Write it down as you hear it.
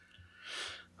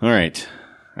All right.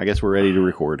 I guess we're ready to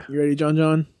record. You ready,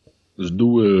 John? Let's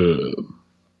do it.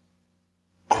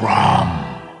 Crom.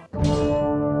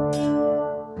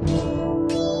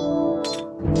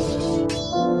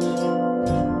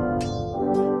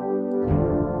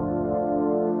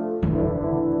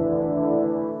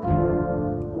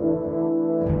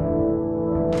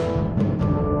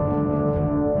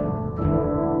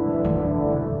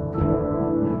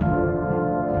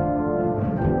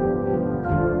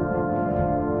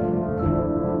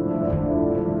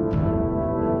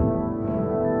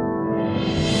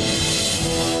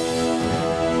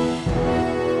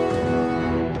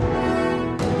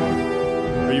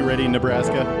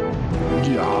 Nebraska?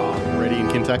 Yeah. Ready in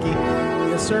Kentucky?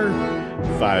 Yes, sir.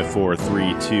 5, 4,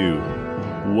 3, 2.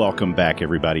 Welcome back,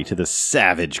 everybody, to the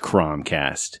Savage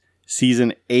Cromcast,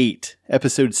 Season 8,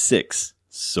 Episode 6,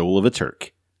 Soul of a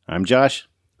Turk. I'm Josh.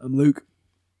 I'm Luke.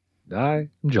 I'm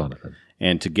Jonathan.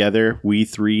 And together, we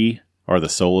three are the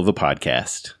soul of the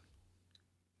podcast.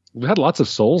 We've had lots of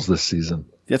souls this season.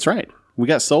 That's right. We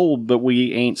got soul, but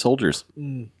we ain't soldiers.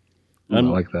 I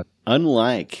like that.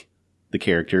 Unlike the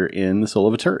character in The Soul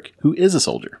of a Turk, who is a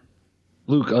soldier.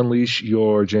 Luke, unleash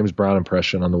your James Brown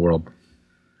impression on the world.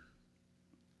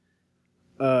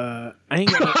 I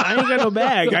ain't got no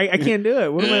bag. I can't do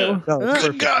it. What am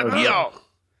I?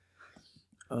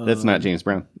 That's not James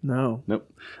Brown. No. Nope.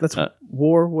 That's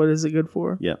war. What is it good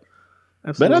for? Yeah.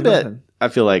 Absolutely but nothing. I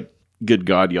feel like "Good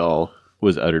God, y'all"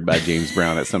 was uttered by James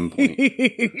Brown at some point.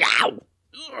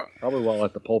 Probably while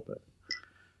at the pulpit.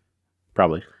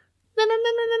 Probably.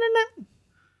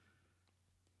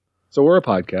 So we're a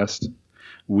podcast.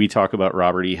 We talk about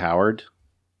Robert E. Howard,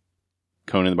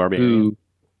 Conan the Barbarian. Who,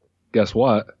 guess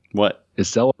what? What? Is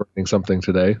celebrating something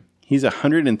today. He's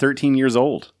 113 years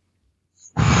old.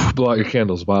 Blow out your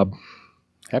candles, Bob.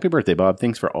 Happy birthday, Bob.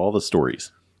 Thanks for all the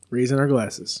stories. Raising our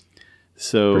glasses.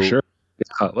 So, for sure.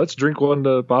 Yeah, let's drink one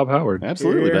to Bob Howard.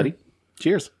 Absolutely, Cheers. buddy.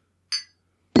 Cheers.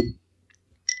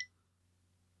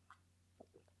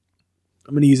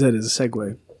 I'm going to use that as a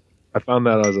segue. I found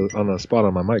that on a spot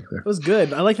on my mic there. That was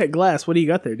good. I like that glass. What do you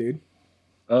got there, dude?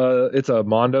 It's a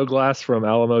Mondo glass from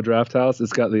Alamo Draft House.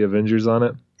 It's got the Avengers on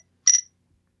it.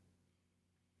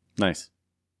 Nice.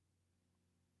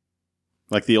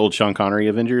 Like the old Sean Connery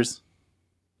Avengers?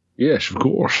 Yes, of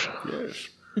course. Yes.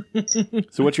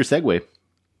 So what's your segue?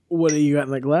 What do you got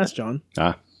in that glass, John?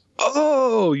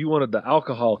 Oh, you wanted the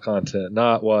alcohol content,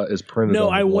 not what is printed No,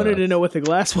 on the I wanted glass. to know what the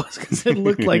glass was because it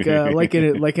looked like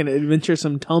an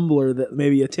adventuresome tumbler that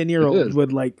maybe a 10-year-old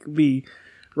would be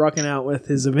rocking out with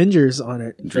his Avengers on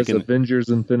it. It says Avengers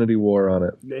Infinity War on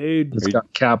it. Dude. It's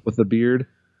got Cap with a beard.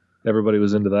 Everybody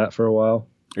was into that for a while.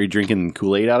 Are you drinking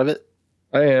Kool-Aid out of it?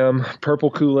 I am.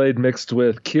 Purple Kool-Aid mixed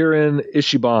with Kirin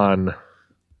Ichiban.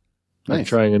 Nice. I'm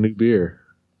trying a new beer.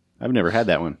 I've never had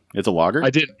that one. It's a lager?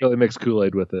 I didn't really mix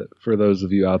Kool-Aid with it, for those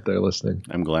of you out there listening.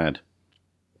 I'm glad.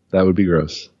 That would be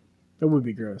gross. That would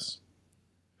be gross.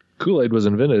 Kool-Aid was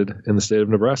invented in the state of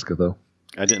Nebraska, though.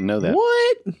 I didn't know that.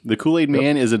 What? The Kool-Aid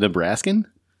Man is a Nebraskan?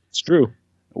 It's true.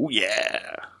 Oh,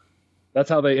 yeah.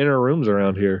 That's how they enter rooms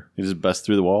around here. You just bust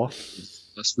through the wall?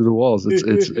 Bust through the walls.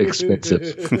 It's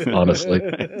expensive, honestly.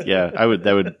 Yeah,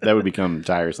 that would become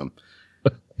tiresome.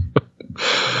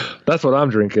 That's what I'm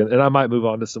drinking, and I might move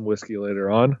on to some whiskey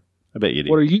later on. I bet you do.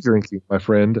 What are you drinking, my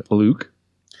friend Luke?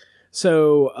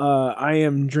 So I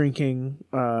am drinking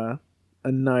a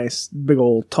nice big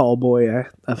old tall boy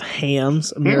of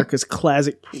Hams, America's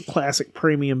classic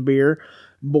premium beer,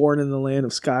 born in the land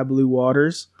of sky blue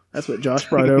waters. That's what Josh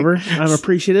brought over. I'm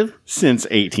appreciative. Since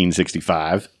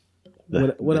 1865.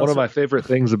 What One else? of my favorite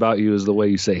things about you is the way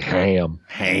you say ham.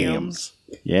 Hams.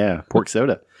 Yeah, pork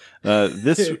soda.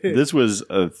 This was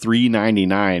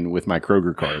 $3.99 with my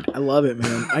Kroger card. I love it,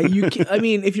 man. I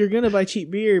mean, if you're gonna buy cheap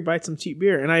beer, buy some cheap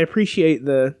beer. And I appreciate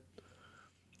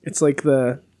it's like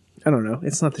I don't know.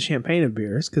 It's not the champagne of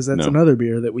beers because that's another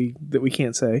beer that we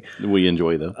can't say. We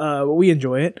enjoy though. But we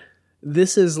enjoy it.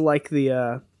 This is like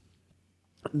the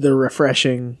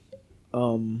refreshing.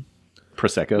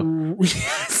 Prosecco.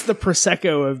 It's the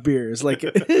Prosecco of beers. Like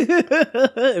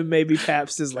maybe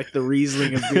Pabst is like the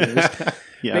Riesling of beers.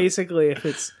 Yeah. Basically, if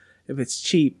it's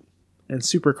cheap and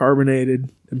super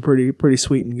carbonated and pretty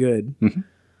sweet and good,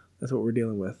 that's what we're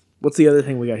dealing with. What's the other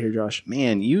thing we got here, Josh?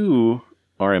 Man, you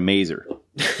are a mazer.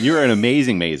 You're an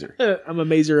amazing mazer. I'm a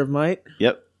mazer of might.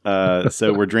 Yep.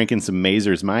 So we're drinking some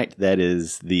Mazer's Might. That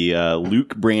is the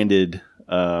Luke branded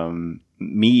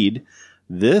mead.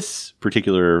 This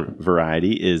particular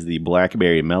variety is the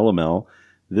Blackberry Melomel.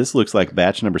 This looks like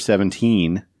batch number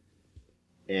 17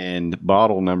 and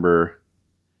bottle number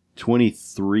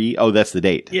 23. Oh, that's the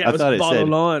date. Yeah, I thought it said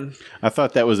on. I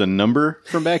thought that was a number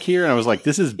from back here, and I was like,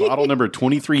 "This is bottle number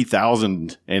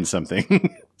 23,000 and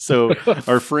something." So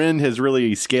our friend has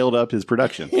really scaled up his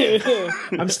production.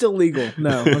 I'm still legal.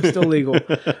 No, I'm still legal.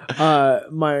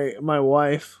 My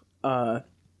wife,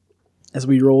 as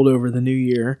we rolled over the new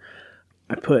year,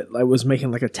 I was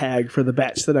making like a tag for the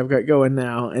batch that I've got going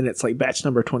now, and it's like batch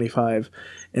number 25.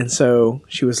 And so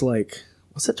she was like,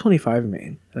 "What's that 25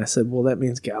 mean?" And I said, "Well, that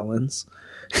means gallons."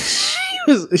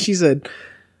 She said,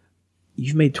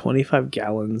 "You've made 25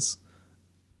 gallons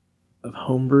of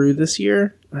homebrew this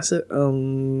year?" I said,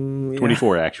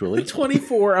 24 actually.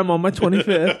 24. I'm on my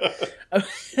 25th.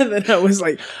 And then I was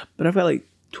like, "But I've got like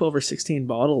 12 or 16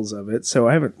 bottles of it, so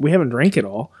we haven't drank it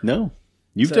all." No.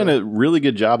 You've done a really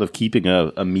good job of keeping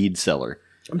a mead cellar.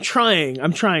 I'm trying.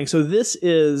 So this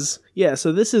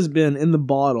has been in the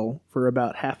bottle for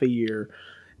about half a year,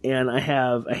 and I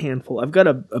have a handful. I've got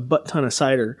a butt ton of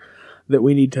cider that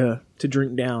we need to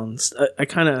drink down.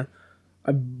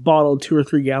 I bottled 2 or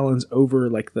 3 gallons over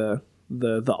like the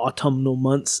autumnal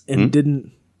months and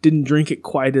didn't drink it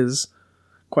quite as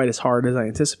hard as I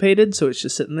anticipated. So it's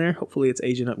just sitting there. Hopefully it's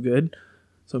aging up good.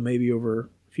 So maybe over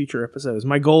future episodes.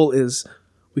 My goal is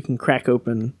we can crack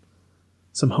open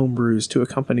some home brews to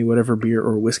accompany whatever beer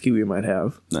or whiskey we might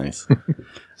have. Nice.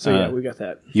 So yeah, we got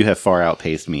that. You have far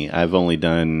outpaced me. I've only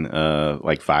done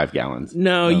like 5 gallons.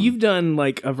 No, you've done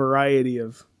like a variety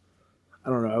of, I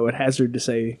don't know, I would hazard to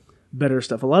say better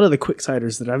stuff. A lot of the quick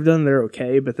ciders that I've done, they're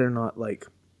okay, but they're not like,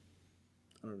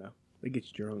 I don't know, they get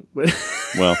you drunk. But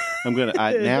well,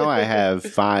 now I have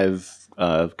 5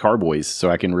 carboys, so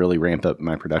I can really ramp up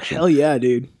my production. Hell yeah,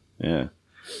 dude. Yeah.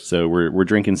 So we're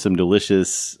drinking some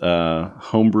delicious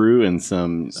homebrew and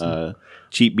some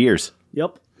cheap beers.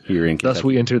 Yep. Here in Kentucky. Thus,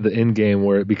 we entered the end game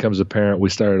where it becomes apparent we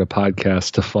started a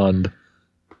podcast to fund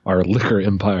our liquor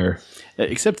empire.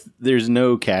 Except there's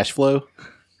no cash flow.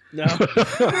 No.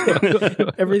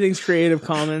 Everything's Creative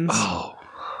Commons. Oh.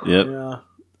 Yep. Yeah.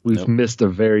 We've missed a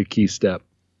very key step.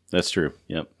 That's true.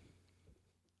 Yep.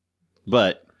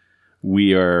 But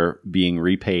we are being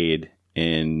repaid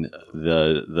in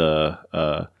the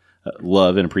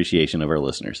love and appreciation of our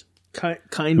listeners.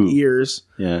 Kind ears.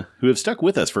 Yeah. Who have stuck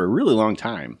with us for a really long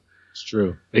time. It's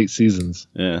true. 8 seasons.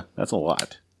 Yeah. That's a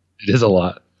lot. It is a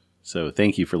lot. So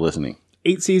thank you for listening.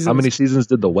 8 seasons. How many seasons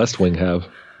did the West Wing have?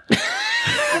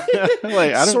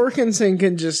 Sorkinson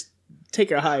can just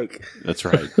take a hike. That's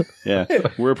right. Yeah.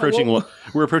 We're approaching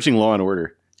Law and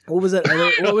Order. What was that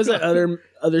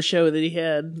other show that he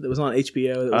had that was on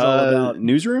HBO that was all about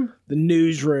Newsroom? The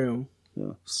Newsroom.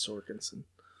 Yeah. Sorkinson.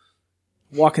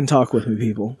 Walk and talk with me,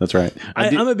 people. That's right.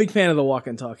 I'm a big fan of the walk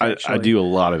and talk. I do a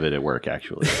lot of it at work,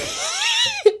 actually.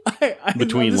 I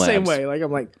Between the labs. same way. Like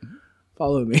I'm like,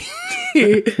 follow me.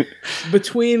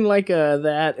 Between like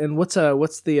that and what's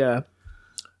the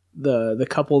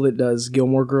couple that does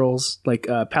Gilmore Girls, like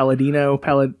Palladino.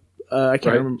 I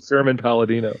can't remember. Sherman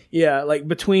Palladino. Yeah, like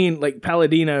between like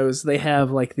Palladinos, they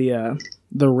have like the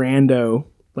rando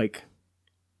like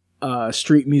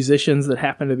street musicians that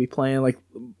happen to be playing. Like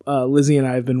Lizzie and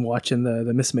I have been watching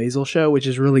the Miss Maisel show, which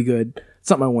is really good. It's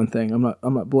not my one thing. I'm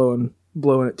not blowing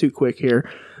it too quick here,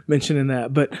 mentioning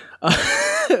that. But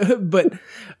but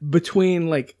between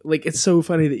like it's so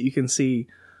funny that you can see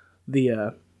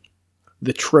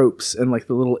the tropes and like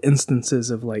the little instances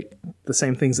of like the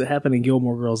same things that happen in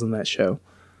Gilmore Girls in that show.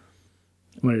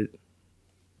 I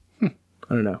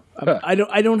don't know.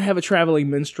 I don't have a traveling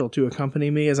minstrel to accompany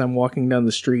me as I'm walking down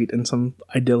the street in some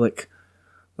idyllic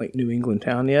like New England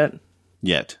town yet.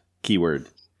 Keyword.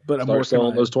 But I'm Start working selling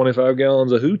on it. those 25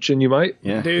 gallons of hooch and you might.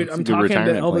 Yeah. Dude, It's a I'm good talking to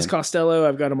retirement Elvis plan. Costello.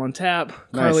 I've got him on tap.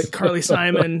 Nice. Carly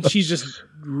Simon. She's just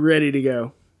ready to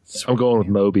go. I'm going with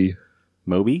Moby.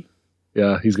 Moby?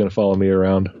 Yeah, he's going to follow me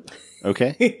around.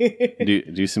 Okay.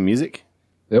 do some music?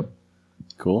 Yep.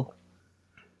 Cool.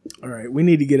 All right, we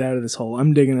need to get out of this hole.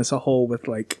 I'm digging us a hole with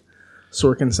like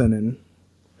Sorkinson and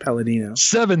Palladino.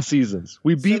 7 seasons.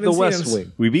 We beat 7 the West seasons.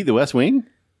 Wing. We beat the West Wing?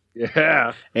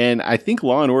 Yeah. And I think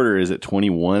Law and Order is at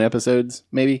 21 episodes,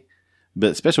 maybe.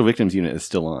 But Special Victims Unit is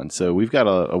still on. So we've got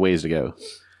a ways to go.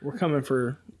 We're coming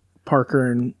for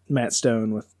Parker and Matt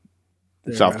Stone with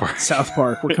their, South Park. South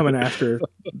Park. We're coming after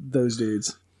those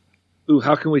dudes. Ooh,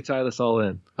 how can we tie this all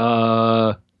in?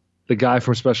 The guy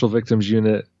from Special Victims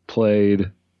Unit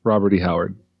played Robert E.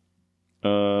 Howard.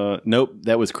 Nope.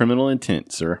 That was Criminal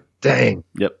Intent, sir. Dang.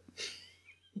 Yep.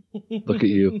 Look at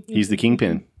you. He's the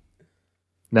kingpin.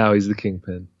 Now he's the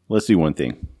kingpin. Let's do one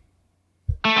thing.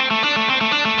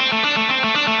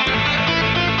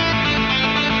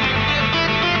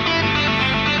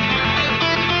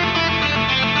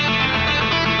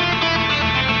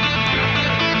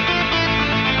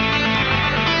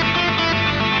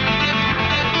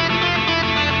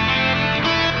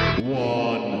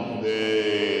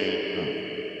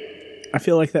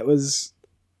 feel like that was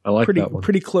I like that one.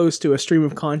 pretty close to a stream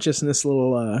of consciousness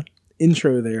little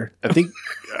intro there. I think,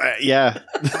 yeah.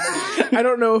 I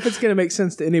don't know if it's going to make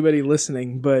sense to anybody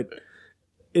listening, but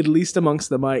at least amongst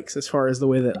the mics, as far as the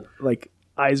way that like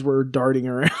eyes were darting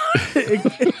around.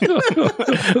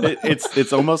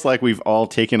 It's almost like we've all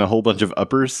taken a whole bunch of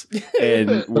uppers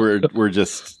and we're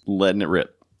just letting it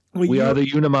rip. Well, we are the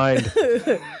Unimind.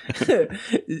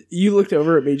 You looked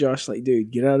over at me, Josh, like,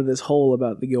 dude, get out of this hole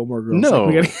about the Gilmore Girls. No.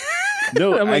 Like,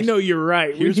 No, I'm like, no, you're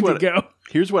right. We need to go.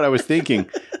 Here's what I was thinking,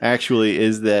 actually,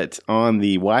 is that on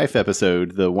the wife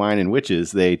episode, the Wine and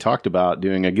Witches, they talked about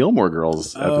doing a Gilmore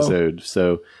Girls episode.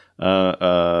 So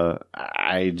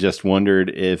I just wondered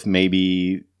if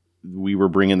maybe we were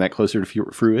bringing that closer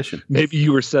to fruition. Maybe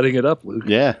you were setting it up, Luke.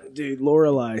 Yeah. Dude,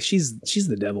 Lorelai, she's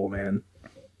the devil, man.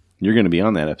 You're going to be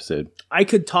on that episode. I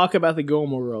could talk about the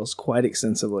Gilmore Girls quite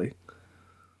extensively.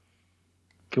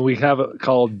 Can we have it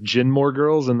called Ginmore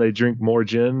Girls and they drink more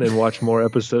gin and watch more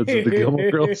episodes of the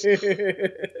Gilmore Girls?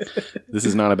 This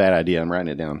is not a bad idea. I'm writing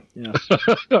it down. Yeah.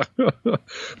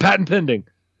 Patent pending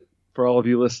for all of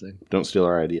you listening. Don't steal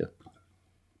our idea.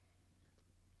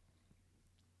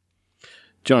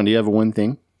 John, do you have one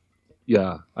thing?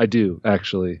 Yeah, I do,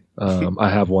 actually. I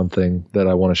have one thing that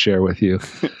I want to share with you.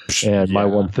 And my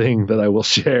one thing that I will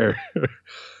share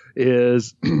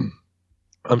is...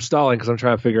 I'm stalling because I'm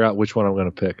trying to figure out which one I'm going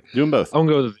to pick. Do them both. I'm going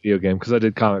to go with the video game because I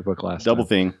did comic book last Double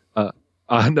time. thing.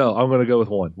 No, I'm going to go with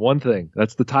one. One thing.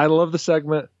 That's the title of the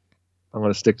segment. I'm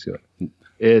going to stick to it.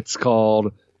 It's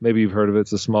called, maybe you've heard of it,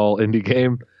 it's a small indie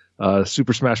game,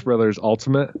 Super Smash Brothers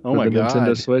Ultimate Oh my for the God.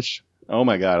 Nintendo Switch. Oh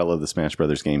my God, I love the Smash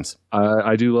Brothers games.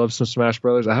 I do love some Smash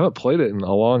Brothers. I haven't played it in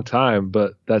a long time,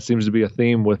 but that seems to be a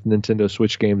theme with Nintendo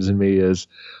Switch games in me is,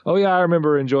 oh yeah, I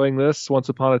remember enjoying this once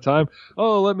upon a time.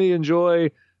 Oh, let me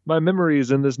enjoy my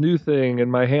memories in this new thing in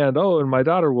my hand. Oh, and my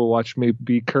daughter will watch me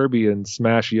be Kirby and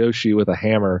smash Yoshi with a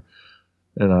hammer.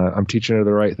 And I'm teaching her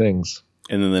the right things.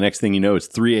 And then the next thing you know, it's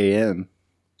 3 a.m.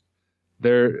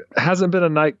 There hasn't been a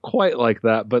night quite like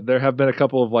that, but there have been a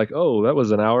couple of like, oh, that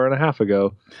was an hour and a half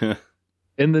ago.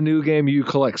 In the new game, you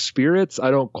collect spirits.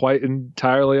 I don't quite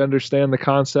entirely understand the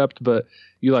concept, but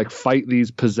you like fight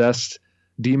these possessed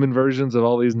demon versions of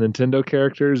all these Nintendo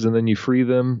characters, and then you free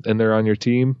them, and they're on your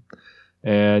team.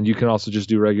 And you can also just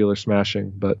do regular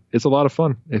smashing, but it's a lot of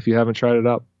fun. If you haven't tried it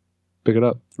out, pick it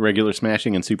up. Regular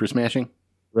smashing and super smashing?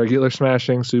 Regular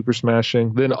smashing, super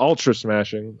smashing, then ultra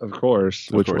smashing, of course,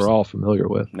 which we're all familiar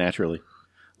with. Naturally.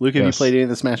 Luke, have you played any of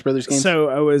the Smash Brothers games? So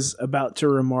I was about to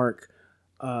remark,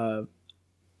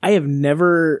 I have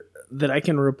never, that I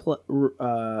can reflect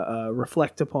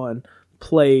upon,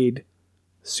 played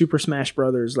Super Smash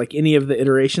Brothers, like any of the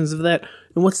iterations of that.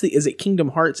 And is it Kingdom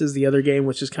Hearts is the other game,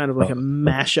 which is kind of like a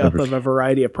mashup of a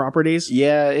variety of properties?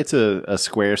 Yeah, it's a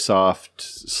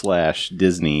Squaresoft /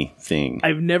 Disney thing.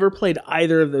 I've never played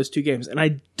either of those two games, and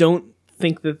I don't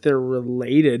think that they're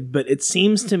related, but it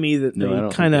seems to me that they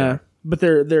kind of... But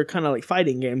they're kind of like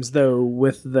fighting games, though,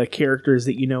 with the characters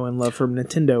that you know and love from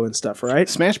Nintendo and stuff, right?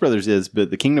 Smash Brothers is,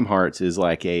 but the Kingdom Hearts is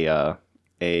like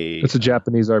it's a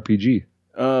Japanese RPG.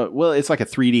 Well, it's like a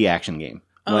 3D action game.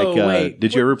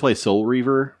 Did you ever play Soul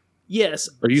Reaver? Yes.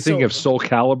 Are you thinking of Soul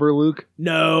Calibur, Luke?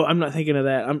 No, I'm not thinking of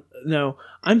that.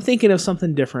 I'm thinking of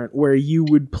something different where you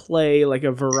would play like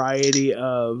a variety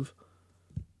of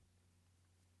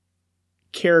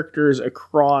characters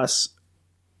across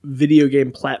video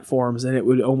game platforms, and it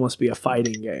would almost be a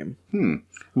fighting game.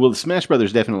 Well, the Smash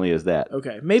Brothers definitely is that.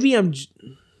 Okay, maybe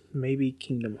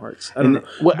Kingdom Hearts. I don't know.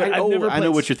 Well, I know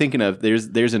what you're thinking of.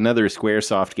 There's another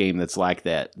SquareSoft game that's like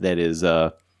that. That is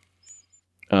I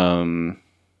can't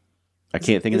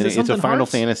think of the name. It's a Final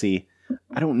Fantasy.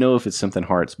 I don't know if it's something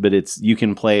Hearts, but you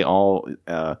can play all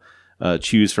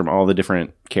choose from all the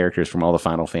different characters from all the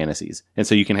Final Fantasies, and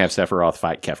so you can have Sephiroth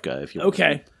fight Kefka if you want.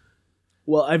 Okay.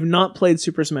 Well, I've not played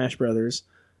Super Smash Brothers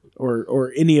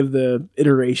or any of the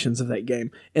iterations of that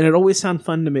game. And it always sounded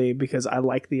fun to me because I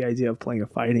like the idea of playing a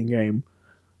fighting game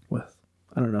with,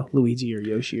 I don't know, Luigi or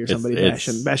Yoshi or somebody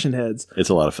bashing heads. It's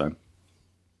a lot of fun.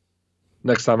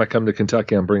 Next time I come to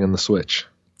Kentucky, I'm bringing the Switch.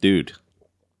 Dude.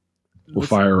 We'll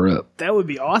fire her up. That would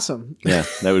be awesome. Yeah,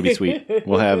 that would be sweet.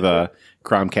 We'll have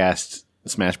Cromcast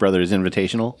Smash Brothers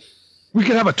Invitational. We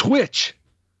could have a Twitch.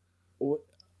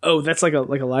 Oh, that's like a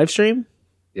live stream?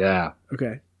 Yeah.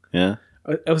 Okay. Yeah.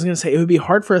 I was going to say, it would be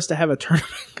hard for us to have a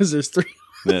tournament because there's 3 of us.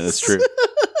 Yeah, that's true.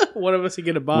 One of us would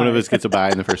get a bye. One of us gets a bye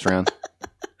in the first round.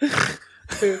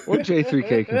 Or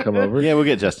J3K can come over. Yeah, we'll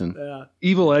get Justin.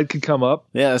 Evil Ed could come up.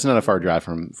 Yeah, that's not a far drive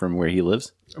from where he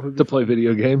lives. To play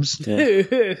video games. Yeah.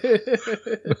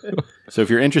 So if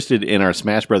you're interested in our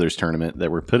Smash Brothers tournament that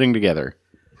we're putting together,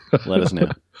 let us know.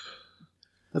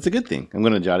 That's a good thing. I'm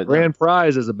going to jot it down. Grand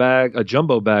prize is a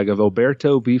jumbo bag of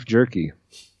Oberto beef jerky.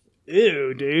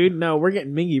 Ew, dude. No, we're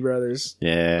getting Mingy Brothers.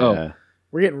 Yeah. Oh.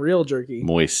 We're getting real jerky.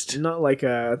 Moist. Not like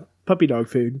puppy dog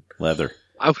food. Leather.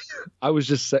 I was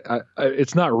just saying,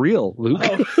 it's not real, Luke.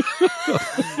 Oh.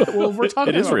 Well, if we're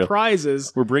talking about real.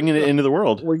 prizes, We're bringing it into the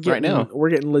world right now. We're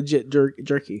getting legit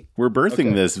jerky. We're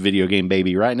birthing this video game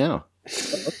baby right now.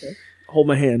 Okay. Hold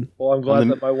my hand. Well, I'm glad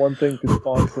that my one thing could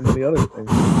spawn so many other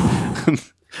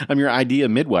things. I'm your idea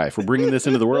midwife. We're bringing this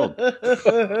into the world.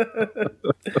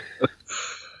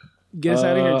 Get us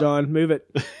out of here, John. Move it.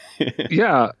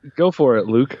 Yeah, go for it,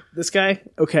 Luke. This guy?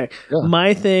 Okay. Yeah.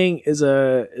 My thing is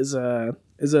a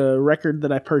record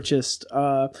that I purchased.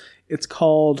 It's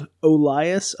called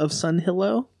Olias of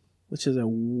Sunhillow, which is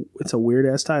a weird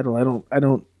ass title. I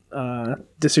don't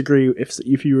disagree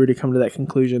if you were to come to that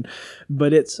conclusion,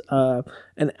 but it's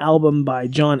an album by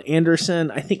John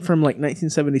Anderson, I think from like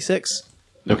 1976.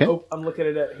 Okay. Oh, I'm looking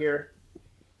at it here.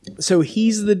 So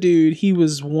he's the dude. He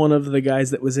was one of the guys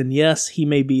that was in Yes. He's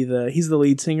the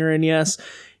lead singer in Yes.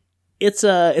 It's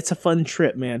a fun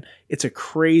trip, man. It's a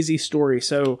crazy story.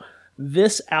 So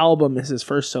this album is his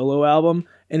first solo album,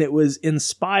 and it was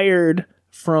inspired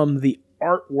from the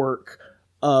artwork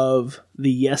of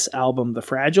the Yes album, The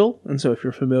Fragile. And so if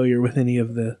you're familiar with any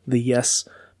of the Yes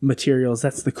materials,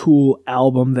 that's the cool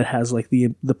album that has like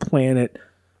the planet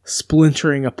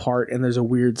splintering apart, and there's a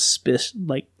weird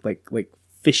like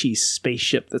fishy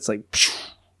spaceship that's like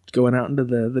going out into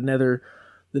the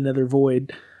nether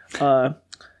void.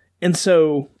 And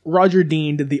so Roger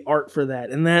Dean did the art for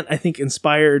that, and that I think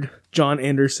inspired John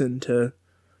Anderson to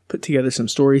put together some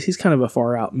stories. He's kind of a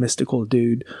far out mystical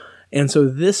dude. And so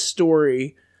this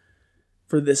story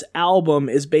for this album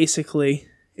is basically,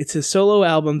 it's his solo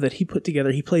album that he put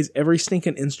together. He plays every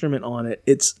stinking instrument on it.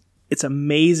 It's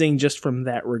amazing just from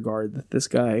that regard that this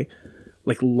guy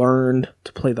like learned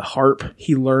to play the harp.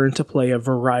 He learned to play a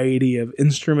variety of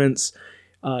instruments.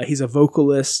 He's a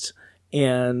vocalist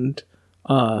and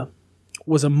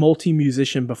was a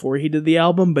multi-musician before he did the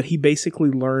album, but he basically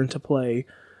learned to play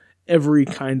every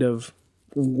kind of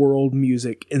world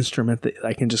music instrument that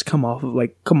I can just come off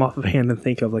of hand and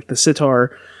think of, like the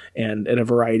sitar and a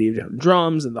variety of different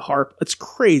drums and the harp. It's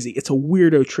crazy. It's a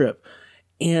weirdo trip.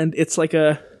 And it's like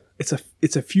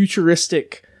it's a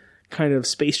futuristic kind of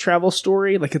space travel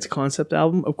story. Like it's a concept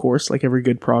album, of course, like every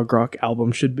good prog rock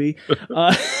album should be.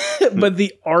 But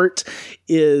the art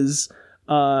is,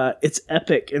 it's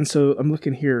epic. And so I'm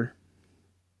looking here.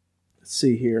 Let's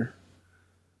see here.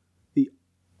 The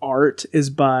art is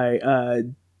by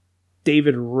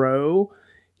David Rowe.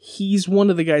 He's one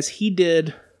of the guys. He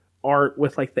did art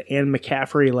with like the Anne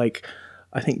McCaffrey, like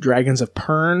I think Dragons of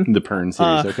Pern. The Pern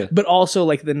series, okay. But also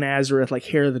like the Nazareth, like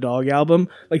Hair of the Dog album.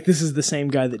 Like this is the same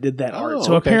guy that did that art.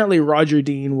 So apparently Roger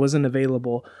Dean wasn't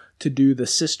available to do the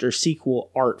sister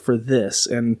sequel art for this.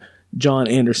 And John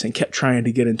Anderson kept trying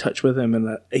to get in touch with him,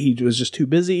 and he was just too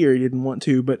busy or he didn't want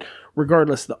to. But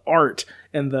regardless, the art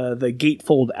and the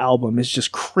Gatefold album is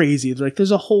just crazy. Like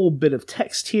there's a whole bit of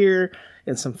text here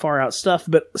and some far out stuff.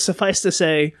 But suffice to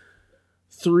say,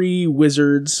 3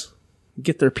 wizards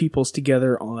get their peoples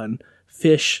together on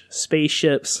fish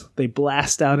spaceships. They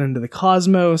blast out into the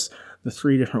cosmos. The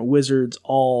 3 different wizards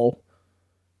all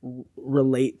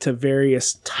relate to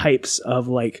various types of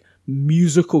like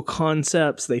musical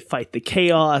concepts. They fight the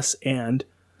chaos, and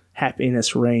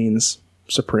happiness reigns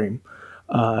supreme.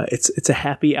 It's a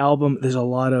happy album. There's a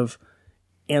lot of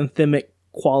anthemic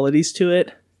qualities to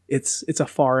it. It's a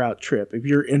far out trip. If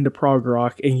you're into prog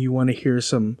rock and you want to hear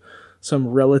some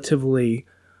relatively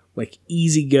like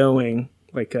easygoing,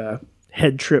 like a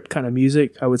head trip kind of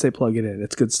music, I would say plug it in.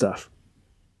 It's good stuff.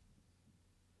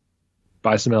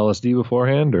 Buy some LSD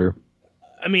beforehand, or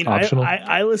I mean, optional?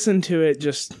 I listened to it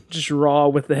just raw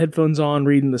with the headphones on,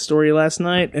 reading the story last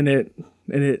night, and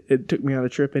it took me on a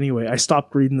trip anyway. I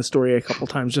stopped reading the story a couple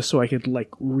times just so I could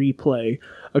like replay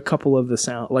a couple of the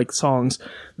songs.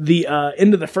 The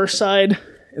end of the first side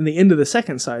and the end of the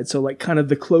second side, so like kind of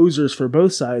the closers for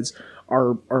both sides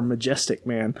are majestic,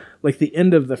 man. Like the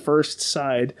end of the first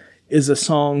side is a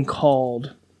song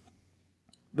called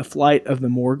The Flight of the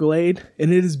Moorglade,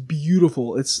 and it is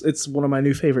beautiful. It's one of my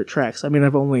new favorite tracks. I mean,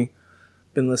 I've only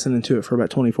been listening to it for about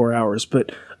 24 hours,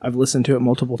 but I've listened to it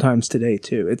multiple times today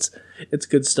too. It's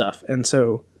good stuff. And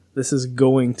so this is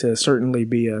going to certainly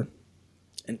be an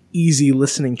easy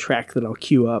listening track that I'll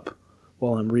queue up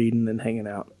while I'm reading and hanging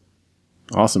out.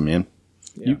 Awesome, man.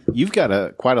 Yeah. You've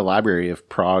got quite a library of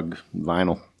prog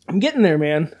vinyl. I'm getting there,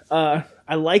 man.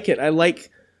 I like it.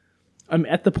 I'm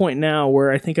at the point now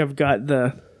where I think I've got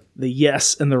the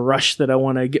Yes and the Rush that I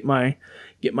want to get my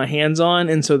get my hands on.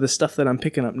 And so the stuff that I'm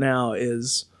picking up now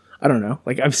is, I don't know,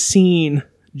 like I've seen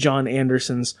John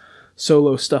Anderson's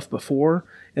solo stuff before,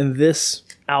 and this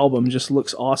album just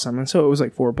looks awesome. And so it was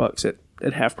like $4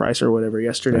 at half price or whatever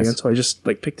yesterday. Nice. And so I just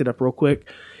like picked it up real quick.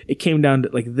 It came down to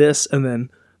like this and then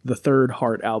the Third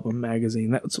Heart album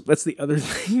magazine. That's the other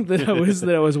thing that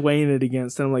I was weighing it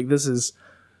against. And I'm like, this is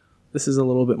a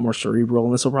little bit more cerebral,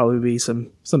 and this will probably be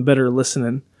some better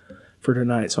listening for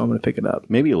tonight. So I'm going to pick it up.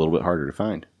 Maybe a little bit harder to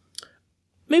find.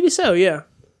 Maybe so. Yeah.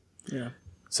 Yeah.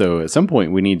 So at some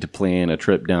point we need to plan a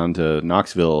trip down to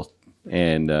Knoxville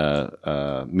and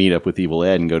meet up with Evil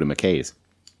Ed and go to McKay's.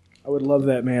 I would love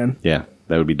that, man. Yeah,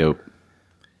 that would be dope.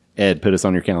 Ed, put us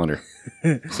on your calendar.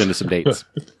 Send us some dates.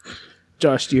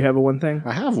 Josh, do you have a one thing?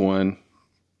 I have one.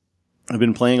 I've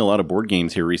been playing a lot of board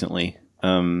games here recently.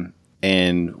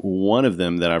 And one of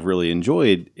them that I've really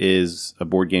enjoyed is a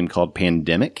board game called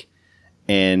Pandemic.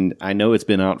 And I know it's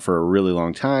been out for a really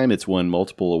long time. It's won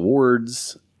multiple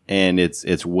awards, and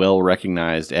it's well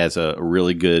recognized as a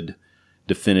really good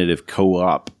definitive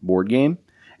co-op board game.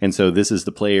 And so this is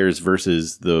the players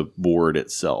versus the board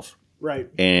itself. Right.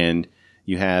 And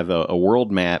you have a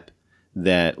world map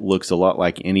that looks a lot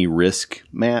like any Risk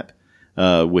map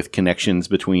with connections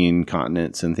between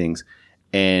continents and things.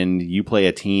 And you play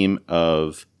a team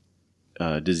of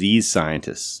disease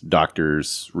scientists,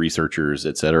 doctors, researchers,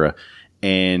 etc.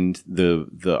 And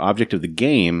the object of the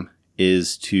game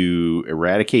is to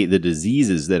eradicate the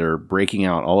diseases that are breaking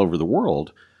out all over the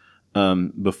world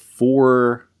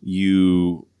before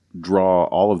you draw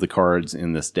all of the cards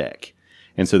in this deck.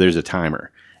 And so there's a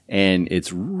timer. And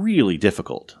it's really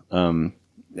difficult.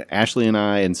 Ashley and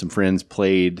I and some friends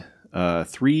played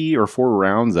 3 or 4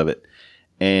 rounds of it.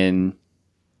 And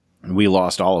we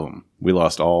lost all of them. We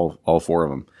lost all 4 of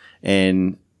them.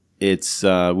 And it's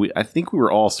I think we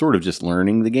were all sort of just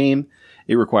learning the game.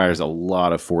 It requires a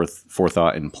lot of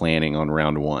forethought and planning on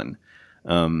round 1.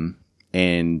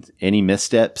 And any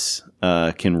missteps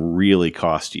can really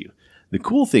cost you. The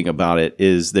cool thing about it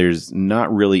is there's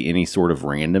not really any sort of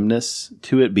randomness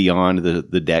to it beyond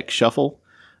the deck shuffle.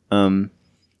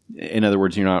 In other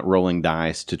words, you're not rolling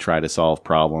dice to try to solve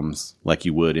problems like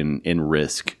you would in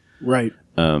Risk. Right.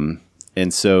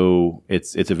 And so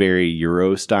it's a very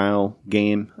Euro style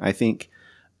game, I think.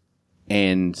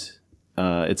 And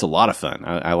it's a lot of fun.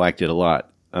 I liked it a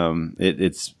lot.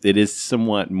 It is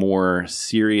somewhat more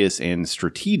serious and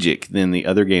strategic than the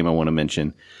other game I want to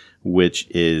mention, which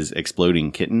is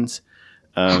Exploding Kittens.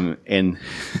 And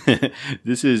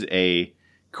this is a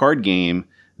card game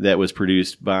that was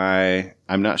produced by,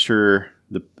 I'm not sure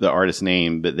the artist's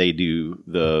name, but they do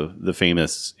the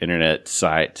famous internet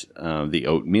site, The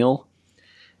Oatmeal.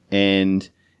 And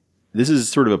this is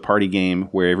sort of a party game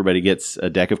where everybody gets a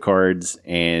deck of cards,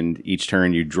 and each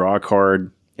turn you draw a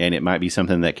card, and it might be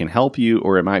something that can help you,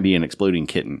 or it might be an exploding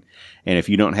kitten. And if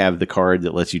you don't have the card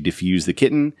that lets you defuse the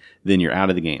kitten, then you're out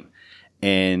of the game.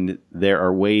 And there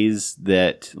are ways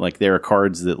that, like, there are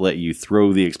cards that let you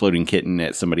throw the exploding kitten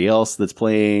at somebody else that's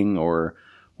playing or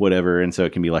whatever. And so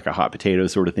it can be like a hot potato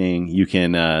sort of thing. You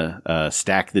can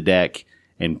stack the deck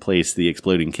and place the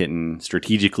exploding kitten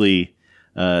strategically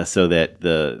so that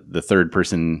the third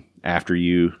person after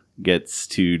you gets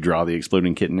to draw the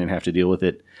exploding kitten and have to deal with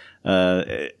it.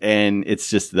 And it's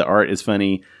just, the art is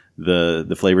funny.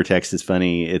 The flavor text is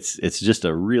funny. It's just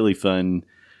a really fun,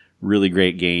 really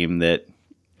great game that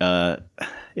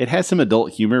it has some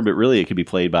adult humor, but really it could be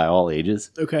played by all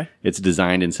ages. Okay. It's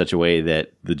designed in such a way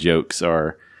that the jokes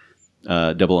are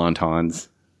double entendres.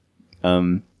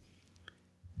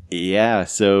 Yeah,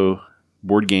 so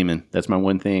board gaming, that's my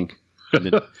one thing.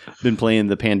 Been playing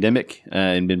the Pandemic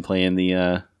and been playing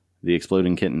the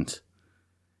Exploding Kittens.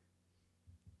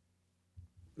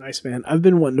 Nice, man. I've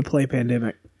been wanting to play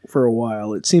Pandemic for a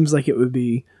while. It seems like it would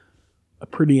be a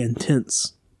pretty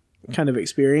intense kind of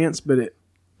experience, but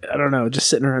I don't know, just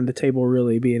sitting around the table,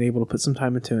 really being able to put some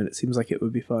time into it seems like it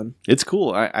would be fun. It's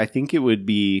cool. I think it would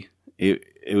be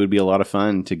it would be a lot of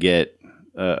fun to get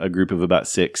a group of about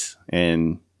 6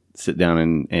 and sit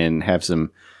down and have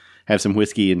some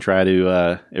whiskey and try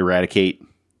to eradicate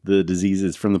the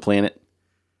diseases from the planet.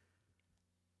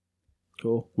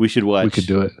 Cool. We could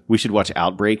do it. We should watch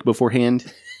Outbreak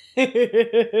beforehand. Can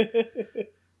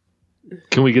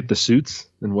we get the suits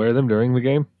and wear them during the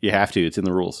game? You have to. It's in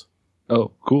the rules.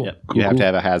 Oh, cool. Yep. Cool. You have to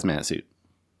have a hazmat suit.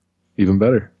 Even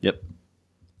better. Yep.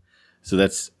 So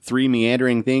that's 3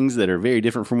 meandering things that are very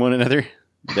different from one another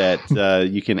that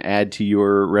you can add to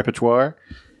your repertoire.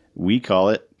 We call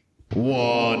it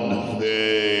One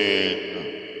Thing.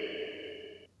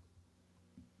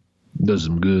 Does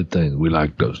some good things. We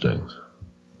like those things.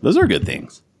 Those are good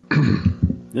things.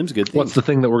 Them's good things. What's the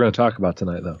thing that we're going to talk about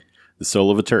tonight, though? The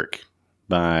Soul of a Turk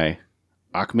by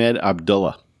Achmed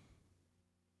Abdullah.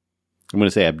 I'm going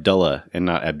to say Abdullah and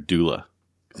not Abdullah.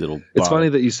 It's funny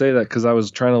that you say that because I was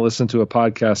trying to listen to a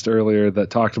podcast earlier that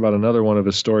talked about another one of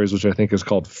his stories, which I think is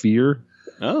called Fear.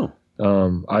 Oh.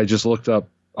 I just looked up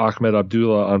Achmed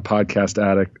Abdullah on Podcast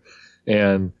Addict,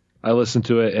 and I listened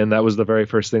to it, and that was the very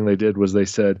first thing they did was they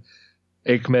said,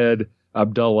 Achmed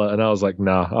Abdullah, and I was like,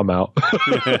 nah, I'm out.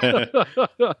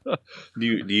 Do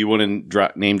you want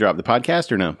to name drop the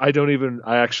podcast or no?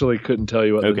 I actually couldn't tell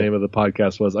you what the name of the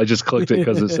podcast was. I just clicked it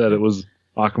because it said it was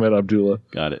Achmed Abdullah.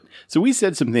 Got it. So we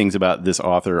said some things about this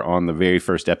author on the very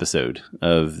first episode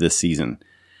of this season.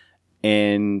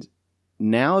 And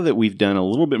now that we've done a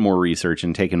little bit more research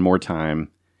and taken more time,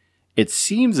 it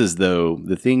seems as though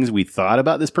the things we thought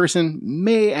about this person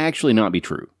may actually not be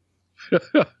true.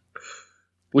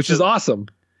 Which is awesome.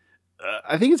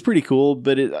 I think it's pretty cool,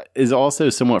 but it is also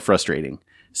somewhat frustrating.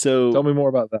 So tell me more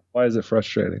about that. Why is it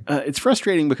frustrating? It's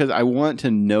frustrating because I want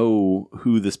to know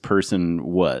who this person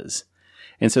was.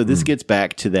 And so this gets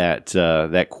back to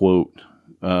that quote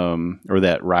or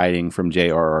that writing from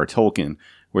J.R.R. Tolkien,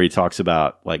 where he talks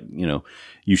about, like, you know,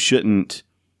 you shouldn't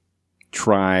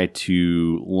try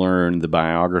to learn the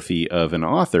biography of an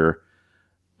author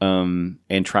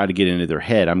and try to get into their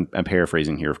head. I'm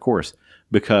paraphrasing here, of course,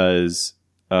 because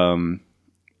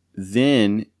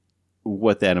then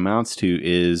what that amounts to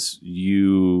is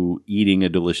you eating a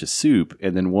delicious soup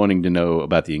and then wanting to know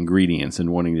about the ingredients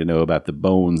and wanting to know about the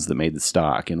bones that made the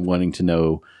stock and wanting to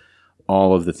know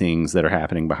all of the things that are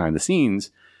happening behind the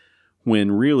scenes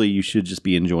when really you should just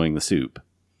be enjoying the soup.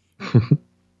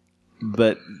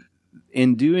 But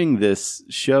in doing this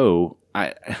show,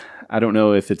 I don't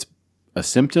know if it's a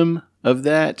symptom of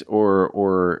that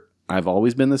or I've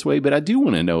always been this way, but I do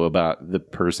want to know about the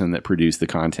person that produced the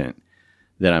content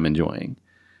that I'm enjoying.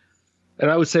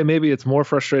 And I would say maybe it's more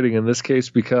frustrating in this case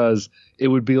because it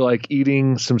would be like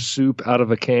eating some soup out of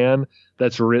a can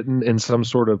that's written in some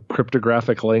sort of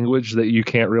cryptographic language that you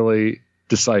can't really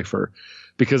decipher,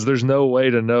 because there's no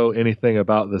way to know anything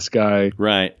about this guy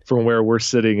right from where we're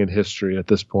sitting in history at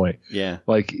this point. Yeah.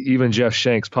 Like even Jeff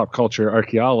Shanks, pop culture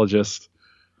archaeologist,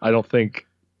 I don't think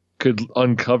could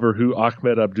uncover who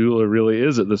Achmed Abdullah really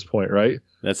is at this point, right?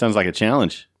 That sounds like a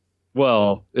challenge.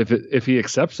 Well, if he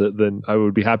accepts it, then I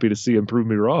would be happy to see him prove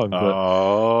me wrong. But,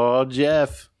 oh,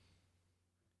 Jeff.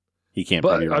 He can't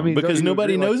prove you wrong because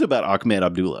nobody knows about Achmed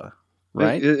Abdullah,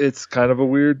 right? It's kind of a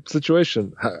weird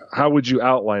situation. How would you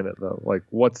outline it, though? Like,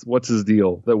 what's his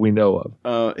deal that we know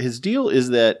of? His deal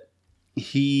is that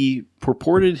he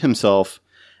purported himself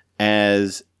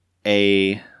as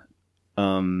a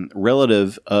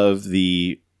relative of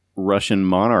the Russian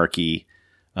monarchy,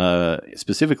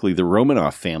 specifically the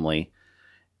Romanov family,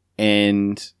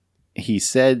 and he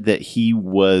said that he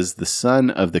was the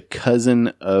son of the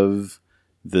cousin of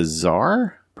the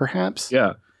Tsar, perhaps?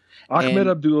 Yeah. Achmed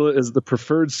Abdullah is the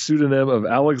preferred pseudonym of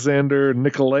Alexander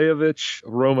Nikolaevich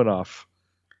Romanov,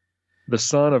 the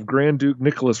son of Grand Duke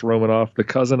Nicholas Romanov, the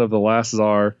cousin of the last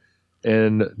Tsar,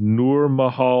 and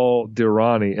Nurmahal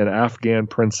Durrani, an Afghan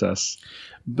princess.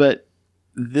 But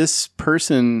this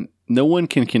person, no one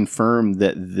can confirm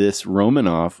that this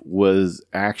Romanov was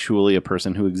actually a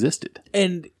person who existed.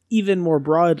 And even more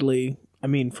broadly, I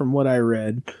mean, from what I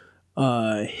read,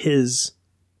 his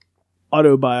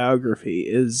autobiography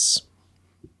is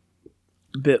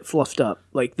a bit fluffed up.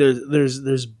 Like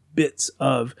there's bits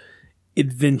of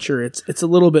adventure. It's a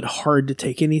little bit hard to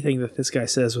take anything that this guy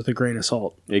says with a grain of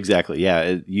salt. Exactly.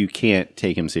 Yeah, you can't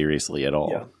take him seriously at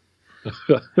all.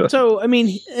 Yeah. So I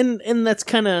mean, and that's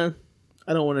kind of,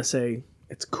 I don't want to say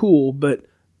it's cool, but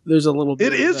there's a little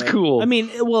bit. It is cool. I mean,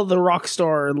 well, the rock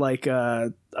star like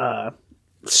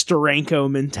Steranko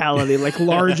mentality, like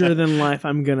larger than life.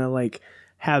 I'm gonna like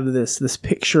have this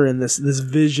picture and this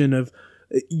vision of,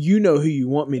 you know who you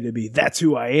want me to be. That's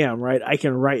who I am, right? I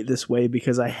can write this way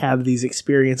because I have these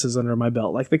experiences under my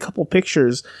belt. Like the couple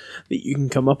pictures that you can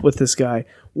come up with this guy.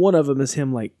 One of them is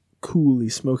him like coolly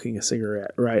smoking a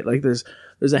cigarette, right? Like there's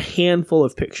a handful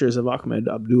of pictures of Achmed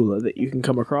Abdullah that you can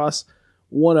come across.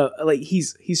 One of like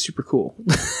he's super cool.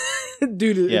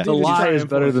 The lie is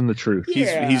better than the truth.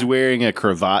 Yeah. He's wearing a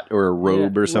cravat or a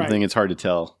robe or something. Right. It's hard to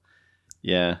tell.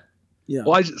 Yeah. Yeah.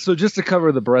 Well, so just to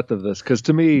cover the breadth of this, because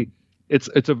to me,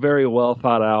 it's a very well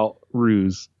thought out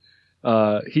ruse.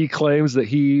 He claims that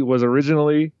he was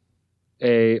originally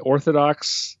a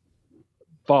Orthodox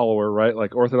follower, right?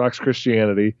 Like Orthodox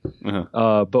Christianity,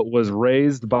 but was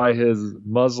raised by his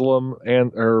Muslim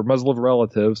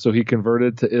relative, so he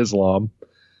converted to Islam.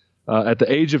 At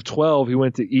the age of 12, he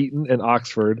went to Eton and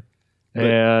Oxford,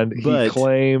 And he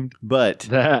claimed but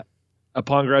that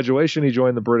upon graduation, he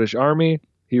joined the British Army.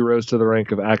 He rose to the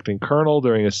rank of acting colonel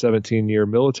during his 17-year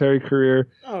military career,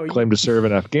 claimed to serve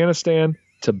in Afghanistan,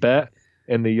 Tibet,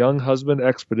 and the Young Husband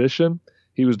Expedition.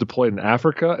 He was deployed in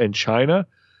Africa and China,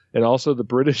 and also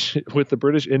with the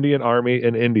British Indian Army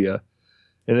in India.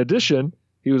 In addition,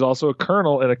 he was also a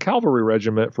colonel in a cavalry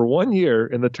regiment for 1 year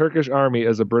in the Turkish army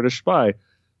as a British spy.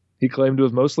 He claimed to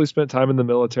have mostly spent time in the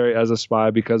military as a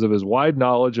spy because of his wide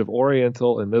knowledge of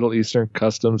Oriental and Middle Eastern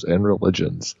customs and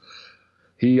religions.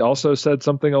 He also said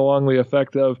something along the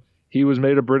effect of he was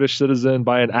made a British citizen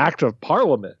by an act of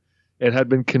parliament and had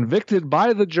been convicted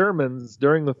by the Germans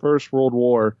during the First World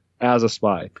War as a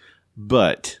spy.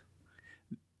 But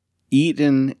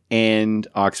Eton and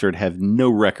Oxford have no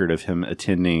record of him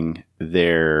attending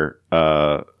their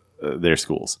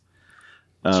schools.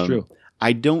 It's true.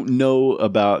 I don't know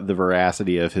about the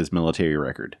veracity of his military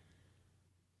record.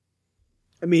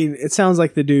 I mean, it sounds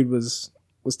like the dude was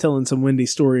telling some windy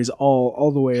stories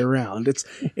all the way around.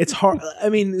 It's hard. I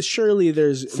mean, surely he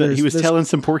was telling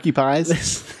some porky pies.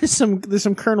 There's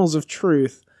some kernels of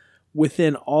truth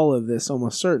within all of this,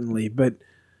 almost certainly, but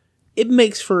it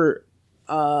makes for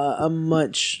a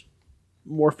much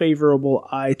more favorable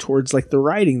eye towards like the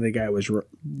writing the guy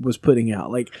was putting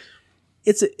out. Like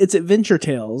it's adventure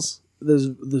tales.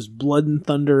 There's blood and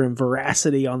thunder and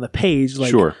veracity on the page. Like,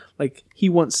 sure. Like he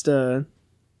wants to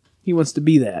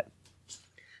be that.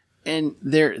 And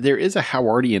there is a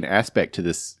Howardian aspect to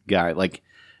this guy, like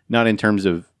not in terms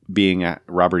of being a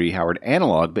Robert E. Howard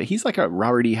analog, but he's like a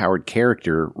Robert E. Howard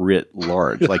character writ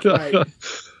large. Like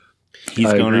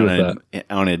he's going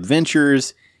on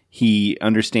adventures. He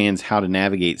understands how to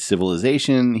navigate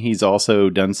civilization. He's also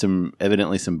done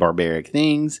evidently some barbaric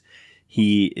things.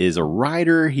 He is a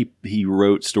writer. He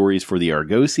wrote stories for the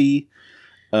Argosy,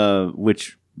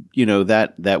 which, you know,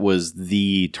 that was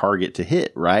the target to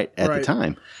hit at the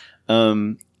time.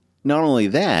 Not only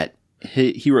that,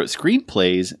 he wrote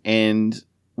screenplays and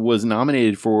was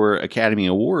nominated for Academy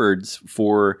Awards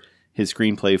for his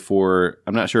screenplay for,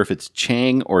 I'm not sure if it's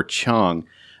Chang or Chong,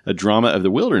 A Drama of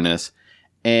the Wilderness.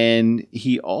 And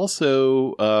he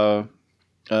also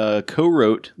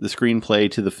co-wrote the screenplay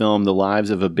to the film The Lives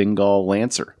of a Bengal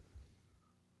Lancer.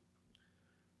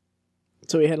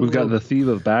 So we've got The Thief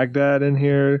of Baghdad in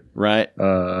here. Right.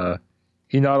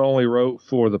 He not only wrote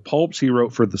for the pulps, he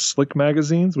wrote for the Slick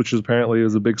magazines, which apparently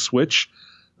is a big switch.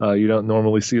 You don't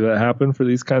normally see that happen for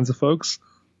these kinds of folks.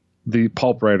 The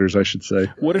pulp writers, I should say.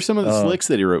 What are some of the slicks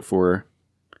that he wrote for?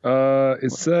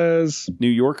 It says New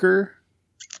Yorker.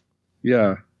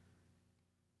 Yeah.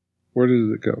 Where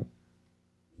did it go?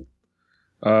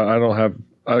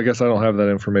 I guess I don't have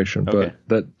that information, okay.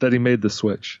 But that he made the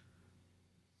switch.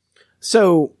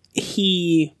 So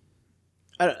it's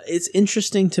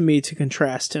interesting to me to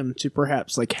contrast him to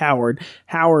perhaps like Howard.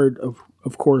 Howard,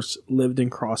 of course, lived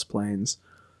in Cross Plains,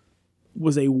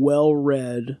 was a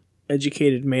well-read,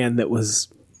 educated man that was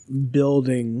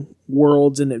building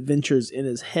worlds and adventures in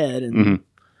his head and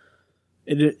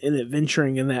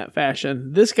adventuring in that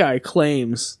fashion. This guy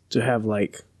claims to have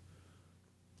like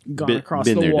gone across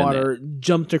the water,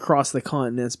 jumped across the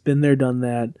continents, been there, done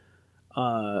that,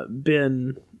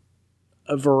 been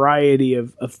a variety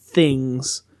of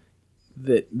things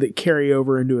that carry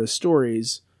over into his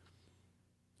stories.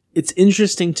 It's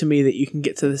interesting to me that you can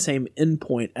get to the same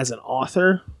endpoint as an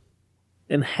author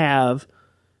and have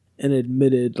an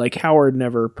admitted, like Howard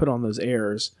never put on those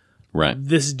airs. Right.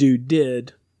 This dude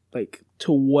did. Like,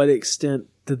 to what extent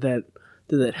did that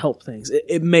help things?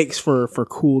 It makes for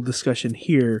cool discussion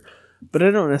here, but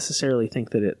I don't necessarily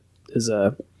think that it is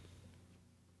a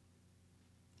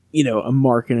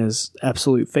mark in his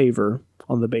absolute favor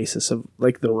on the basis of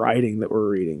like the writing that we're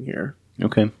reading here.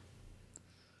 Okay.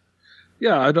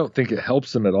 Yeah, I don't think it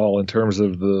helps him at all in terms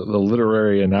of the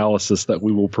literary analysis that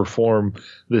we will perform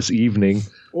this evening.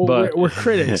 Well, but we're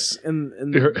critics and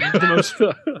the most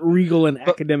regal and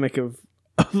academic of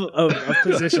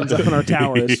positions up in our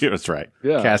towers. That's right.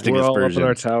 Yeah, casting we're aspersions. all up in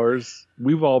our towers.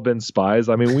 We've all been spies.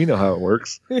 I mean, we know how it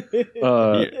works.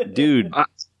 Dude.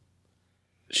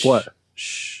 What?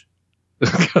 Shh.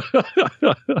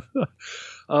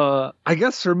 I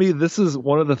guess for me, this is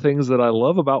one of the things that I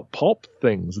love about pulp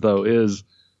things, though, is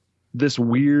this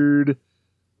weird,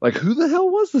 like, who the hell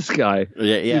was this guy?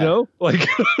 Yeah. You know, like,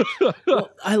 well,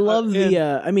 I love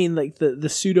the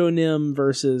pseudonym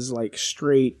versus like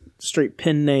straight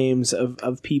pen names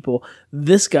of people.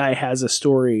 This guy has a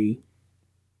story.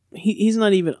 He's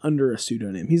not even under a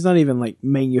pseudonym. He's not even like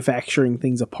manufacturing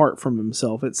things apart from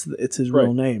himself. It's his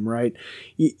real name, right?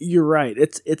 You're right.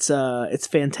 It's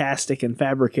fantastic and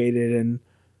fabricated, and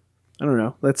I don't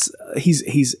know. He's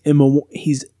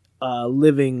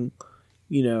living,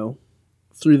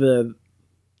 through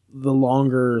the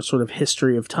longer sort of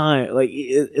history of time, like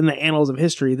in the annals of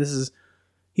history.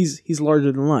 He's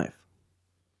larger than life.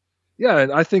 Yeah,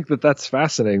 and I think that's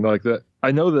fascinating. Like that,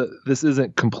 I know that this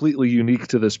isn't completely unique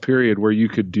to this period where you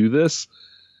could do this,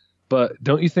 but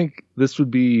don't you think this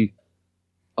would be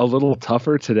a little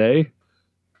tougher today?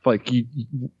 Like,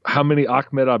 how many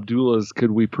Achmed Abdullahs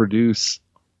could we produce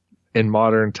in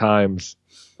modern times?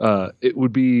 It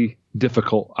would be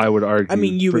difficult, I would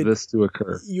argue, for this to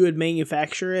occur. You would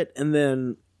manufacture it, and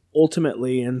then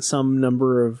ultimately, in some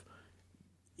number of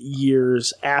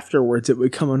years afterwards, it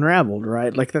would come unraveled,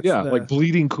 right? Like that's like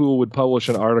Bleeding Cool would publish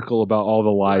an article about all the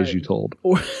lies you told,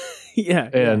 or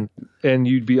and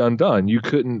you'd be undone. You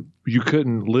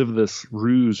couldn't live this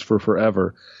ruse for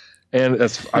forever. And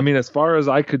as far as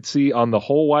I could see on the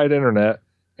whole wide internet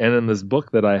and in this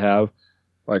book that I have,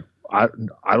 like I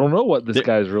don't know what this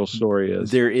guy's real story is.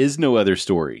 There is no other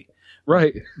story,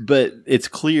 right? But it's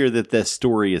clear that this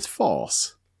story is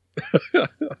false.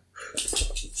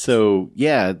 So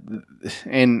yeah,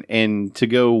 and to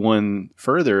go one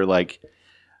further, like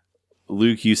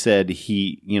Luke, you said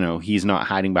he's not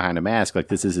hiding behind a mask. Like,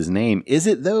 this is his name. Is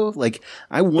it though? Like,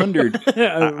 I wondered,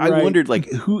 I wondered,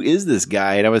 like, who is this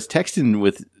guy? And I was texting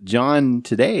with John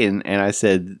today, and I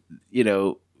said,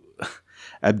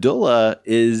 Abdullah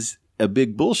is a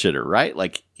big bullshitter, right?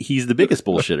 Like, he's the biggest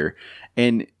bullshitter.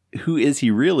 And who is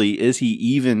he really? Is he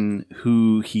even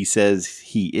who he says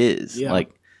he is? Yeah.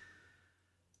 Like,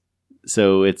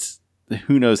 so it's,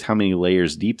 who knows how many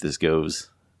layers deep this goes.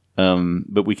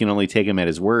 But we can only take him at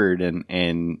his word,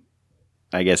 and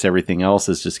I guess everything else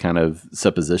is just kind of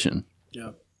supposition.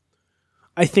 Yeah.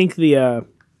 I think the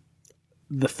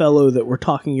fellow that we're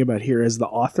talking about here as the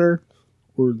author,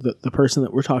 or the person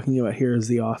that we're talking about here as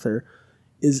the author,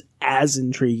 is as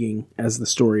intriguing as the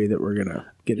story that we're going to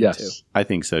get into. I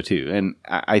think so too. And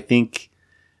I think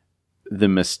the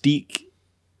mystique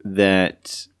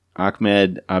that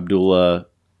Achmed Abdullah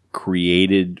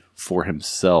created for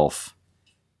himself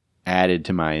added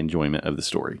to my enjoyment of the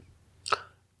story.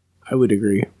 I would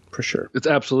agree, for sure. It's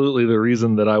absolutely the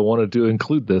reason that I wanted to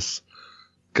include this,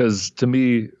 because to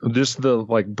me, just the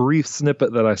brief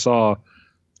snippet that I saw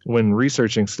when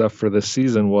researching stuff for this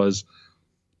season was,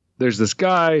 there's this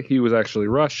guy, he was actually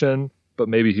Russian, but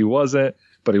maybe he wasn't,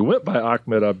 but he went by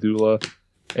Achmed Abdullah,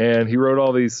 and he wrote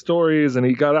all these stories, and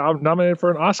he got nominated for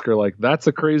an Oscar. Like, that's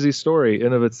a crazy story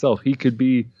in of itself. He could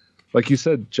be, like you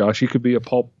said, Josh, he could be a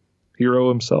pulp hero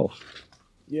himself.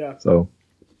 Yeah. So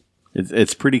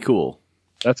it's pretty cool.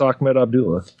 That's Achmed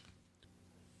Abdullah.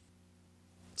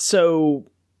 So,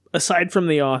 aside from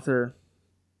the author,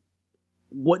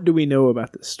 what do we know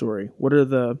about this story? What are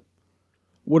the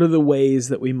ways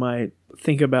that we might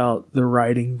think about the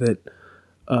writing that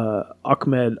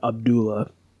Achmed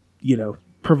Abdullah,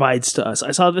 provides to us?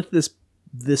 I saw that this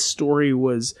story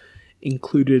was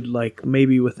included, like,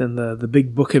 maybe within the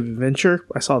Big Book of Adventure.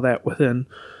 I saw that within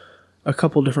a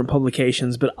couple different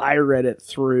publications, but I read it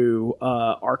through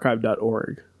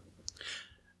archive.org.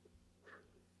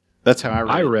 That's how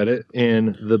I read it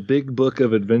in the Big Book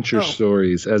of Adventure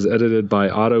Stories, as edited by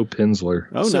Otto Penzler.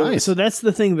 Oh, nice. So that's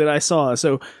the thing that I saw.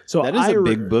 So that is a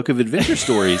Big Book of Adventure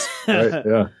Stories. Right,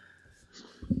 yeah.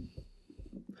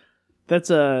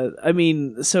 That's and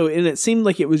it seemed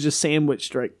like it was just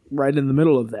sandwiched right in the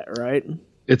middle of that, right?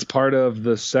 It's part of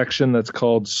the section that's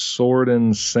called Sword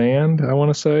and Sand, I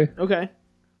want to say. Okay.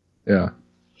 Yeah.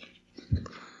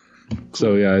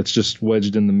 So yeah, it's just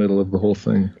wedged in the middle of the whole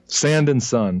thing. Sand and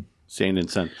Sun. Sand and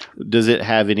Sun. Does it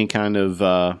have any kind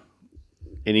of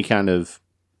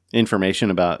information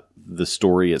about the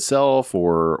story itself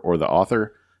or the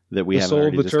author that we haven't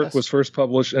already discussed? The Soul of the Turk was first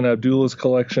published in Abdullah's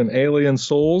collection Alien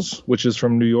Souls, which is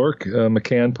from New York,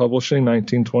 McCann Publishing,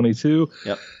 1922.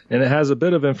 Yep. And it has a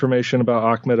bit of information about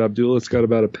Achmed Abdullah. It's got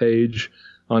about a page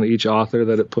on each author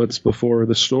that it puts before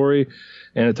the story.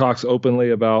 And it talks openly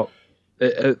about,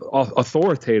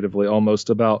 authoritatively almost,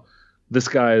 about this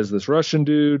guy is this Russian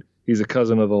dude. He's a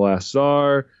cousin of the last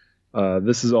Tsar.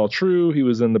 This is all true. He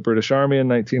was in the British Army in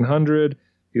 1900.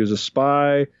 He was a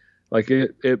spy. Like,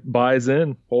 it buys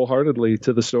in wholeheartedly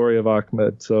to the story of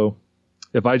Achmed. So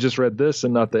if I just read this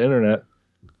and not the internet,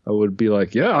 I would be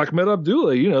like, yeah, Achmed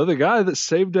Abdullah, the guy that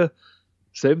saved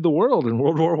the world in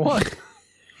World War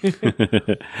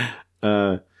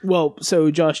I. Well,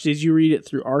 so Josh, did you read it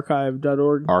through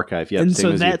archive.org? Archive, yeah. And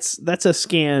so that's a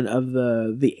scan of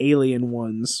the alien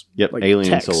ones. Yep, like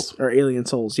Alien text, Souls. or Alien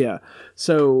Souls, yeah.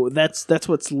 So that's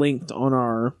what's linked on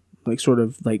our sort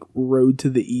of road to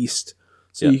the east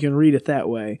So you can read it that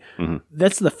way. Mm-hmm.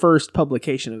 That's the first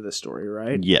publication of this story,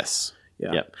 right? Yes.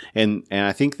 Yeah. Yep. And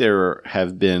I think there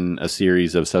have been a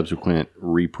series of subsequent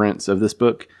reprints of this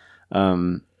book.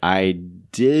 I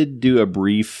did do a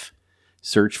brief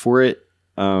search for it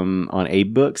on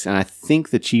Abe Books, and I think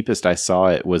the cheapest I saw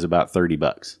it was about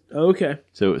 $30. Okay.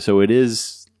 So it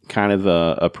is kind of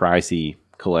a pricey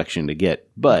collection to get,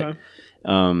 but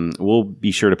we'll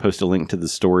be sure to post a link to the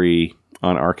story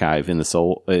on archive in the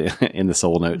soul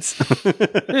notes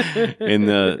in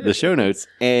the show notes,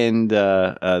 and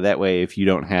that way, if you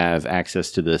don't have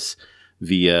access to this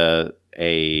via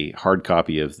a hard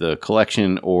copy of the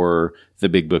collection or the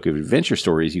big book of adventure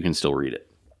stories, you can still read it.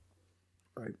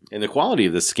 Right. And the quality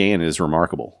of the scan is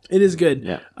remarkable. It is good.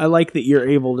 Yeah. I like that you're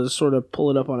able to sort of pull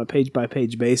it up on a page by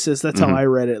page basis. That's how I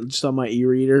read it, just on my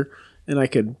e-reader, and I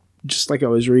could, just like I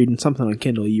was reading something on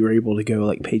Kindle, you were able to go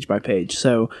like page by page.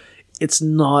 So it's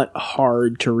not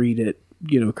hard to read it,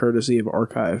 courtesy of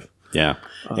archive. Yeah.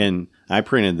 And I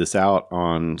printed this out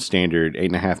on standard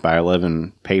 8.5 by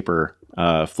 11 paper,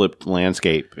 flipped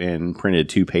landscape, and printed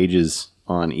 2 pages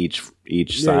on each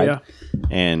side. Yeah.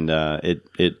 And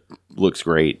it looks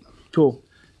great. Cool.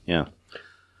 Yeah.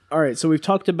 All right. So we've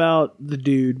talked about the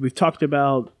dude. We've talked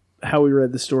about how we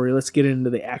read the story. Let's get into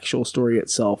the actual story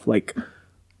itself. Like,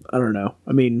 I don't know.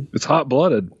 I mean, It's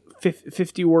hot-blooded.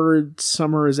 50-word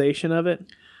summarization of it.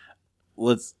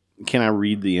 Can I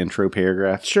read the intro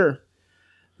paragraph? Sure.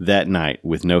 That night,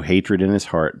 with no hatred in his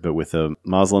heart, but with a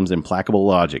Muslim's implacable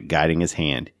logic guiding his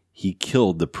hand, he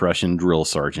killed the Prussian drill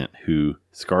sergeant who,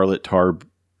 scarlet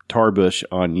tarbush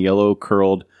on yellow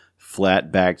curled,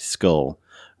 flat-backed skull,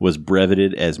 was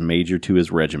breveted as major to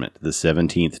his regiment, the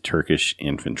 17th Turkish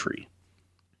Infantry.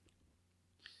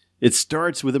 It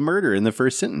starts with a murder in the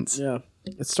first sentence. Yeah.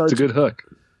 It starts. It's a good hook.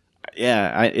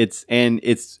 Yeah, it's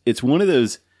one of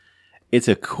those. It's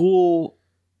a cool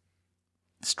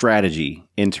strategy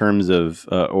in terms of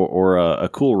or a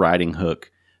cool writing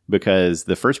hook, because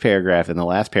the first paragraph and the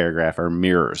last paragraph are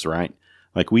mirrors, right?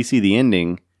 Like, we see the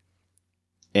ending,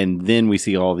 and then we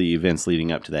see all the events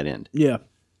leading up to that end. Yeah.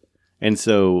 And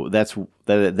so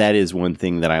that is one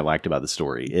thing that I liked about the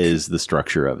story, is the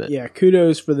structure of it. Yeah.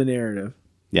 Kudos for the narrative.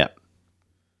 Yeah.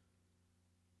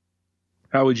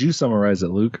 How would you summarize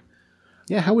it, Luke?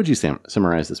 Yeah, how would you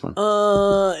summarize this one?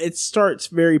 It starts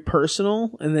very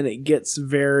personal, and then it gets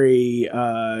very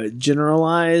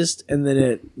generalized, and then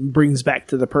it brings back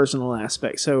to the personal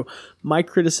aspect. So my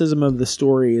criticism of the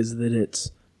story is that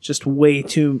it's just way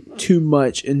too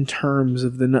much in terms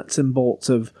of the nuts and bolts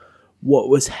of what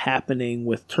was happening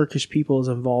with Turkish peoples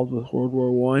involved with World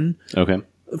War One. Okay.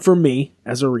 For me,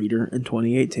 as a reader in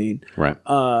 2018. Right.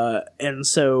 And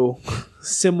so,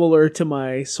 similar to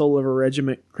my Soul of a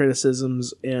Regiment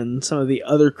criticisms and some of the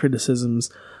other criticisms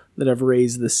that I've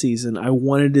raised this season, I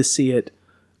wanted to see it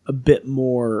a bit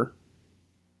more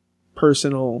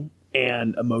personal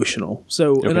and emotional.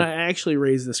 So, Okay. and I actually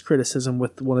raised this criticism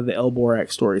with one of the El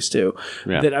Borak stories too,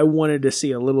 Yeah. that I wanted to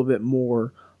see a little bit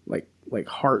more like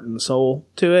heart and soul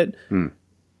to it.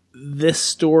 This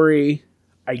story,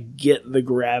 I get the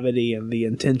gravity and the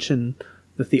intention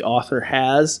that the author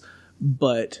has,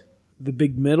 but the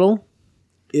big middle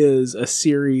is a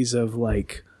series of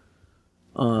like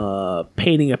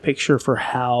painting a picture for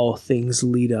how things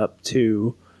lead up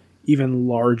to even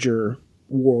larger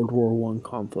World War One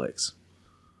conflicts.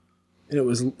 And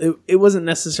it wasn't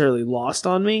necessarily lost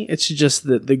on me. It's just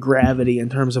that the gravity in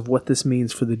terms of what this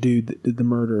means for the dude that did the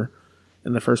murder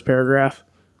in the first paragraph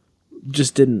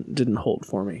just didn't hold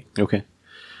for me. Okay.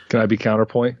 Can I be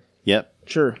counterpoint? Yep.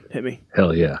 Sure, hit me.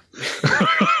 Hell yeah.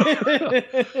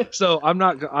 So I'm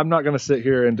not going to sit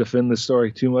here and defend this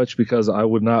story too much, because I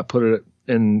would not put it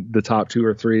in the top 2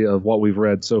 or 3 of what we've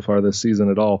read so far this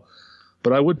season at all.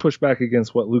 But I would push back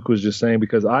against what Luke was just saying,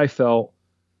 because I felt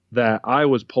that I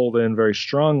was pulled in very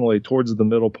strongly towards the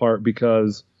middle part,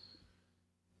 because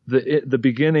the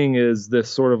beginning is this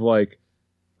sort of like,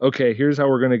 okay, here's how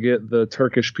we're going to get the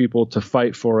Turkish people to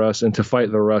fight for us and to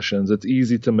fight the Russians. It's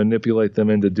easy to manipulate them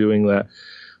into doing that.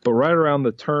 But right around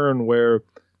the turn where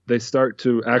they start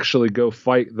to actually go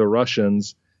fight the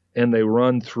Russians, and they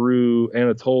run through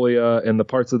Anatolia and the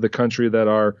parts of the country that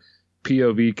our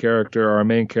POV character, our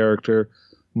main character,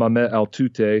 Mehmet El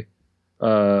Tute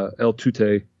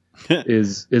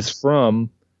is from,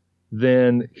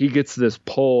 then he gets this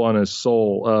pull on his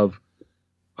soul of,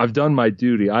 I've done my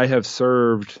duty. I have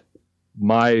served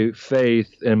my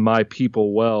faith and my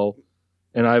people well,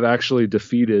 and I've actually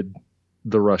defeated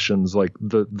the Russians. Like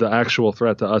the actual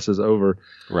threat to us is over.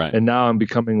 Right. And now I'm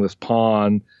becoming this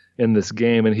pawn in this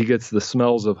game, and he gets the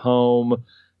smells of home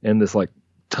and this like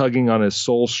tugging on his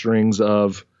soul strings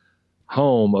of,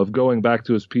 home, of going back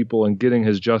to his people and getting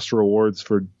his just rewards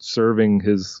for serving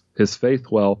his faith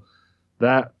well,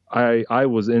 that I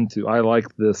was into. I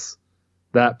liked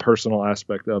that personal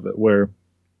aspect of it, where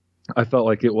I felt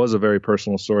like it was a very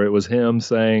personal story. It was him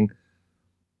saying,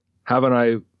 haven't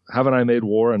I made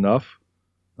war enough?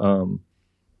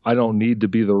 I don't need to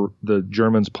be the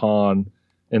Germans' pawn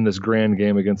in this grand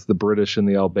game against the British and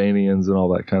the Albanians and all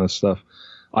that kind of stuff.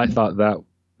 I thought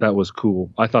that was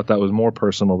cool. I thought that was more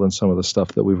personal than some of the stuff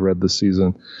that we've read this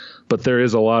season. But there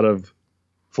is a lot of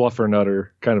fluffernutter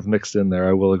kind of mixed in there.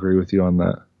 I will agree with you on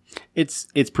that. It's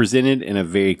presented in a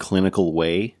very clinical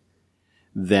way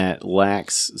that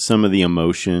lacks some of the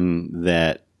emotion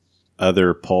that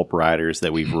other pulp writers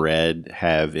that we've read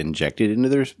have injected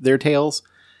into their tales.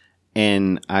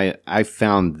 And I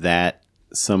found that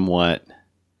somewhat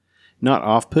not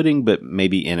off-putting, but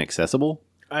maybe inaccessible.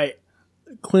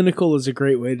 Clinical is a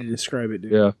great way to describe it,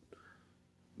 dude. Yeah.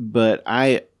 But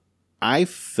I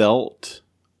felt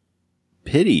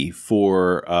pity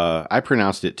for, I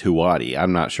pronounced it Tuwadi.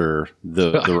 I'm not sure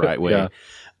the right way. Yeah.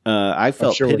 I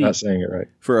felt sure pity we're not saying it right.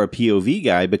 for a POV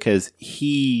guy, because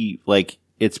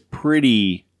it's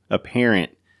pretty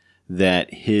apparent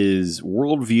that his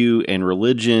worldview and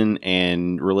religion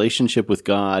and relationship with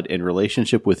God and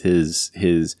relationship with his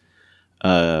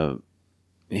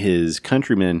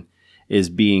countrymen is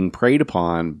being preyed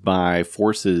upon by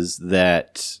forces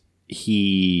that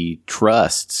he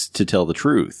trusts to tell the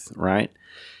truth, right?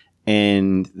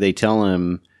 And they tell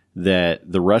him that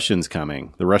the Russians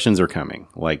are coming.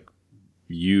 Like,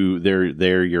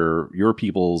 they're your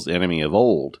people's enemy of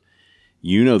old.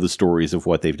 You know the stories of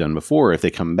what they've done before. If they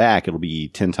come back, it'll be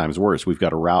 10 times worse. We've got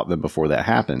to rout them before that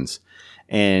happens.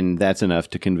 And that's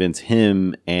enough to convince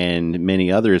him and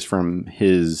many others from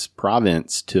his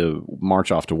province to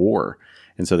march off to war.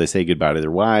 And so they say goodbye to their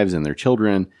wives and their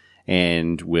children,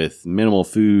 and with minimal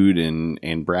food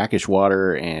and brackish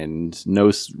water and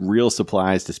no real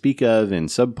supplies to speak of and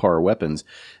subpar weapons,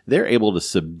 they're able to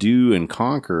subdue and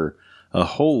conquer a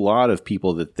whole lot of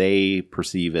people that they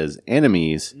perceive as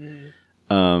enemies,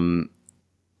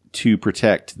 to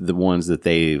protect the ones that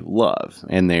they love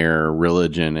and their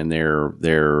religion and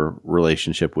their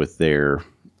relationship with their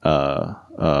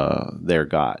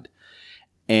God.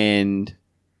 And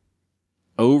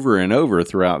over and over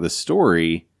throughout the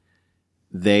story,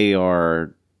 they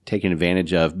are taken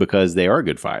advantage of because they are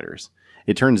good fighters.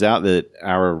 It turns out that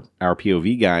our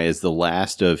POV guy is the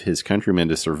last of his countrymen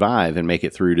to survive and make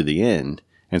it through to the end.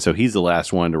 And so he's the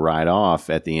last one to ride off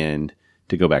at the end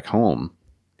to go back home.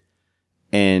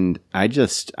 And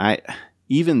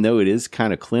even though it is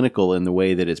kind of clinical in the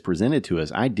way that it's presented to us,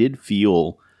 I did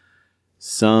feel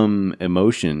some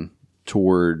emotion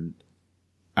toward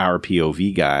our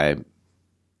POV guy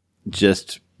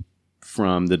just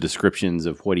from the descriptions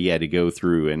of what he had to go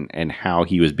through and how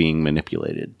he was being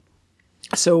manipulated.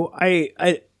 So I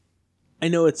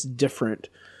know it's different,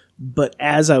 but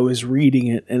as I was reading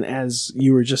it and as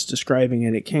you were just describing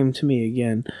it, it came to me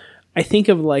again. I think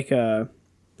of like the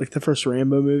first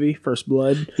Rambo movie, First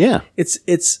Blood. Yeah. It's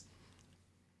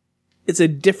a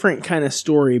different kind of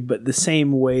story, but the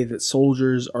same way that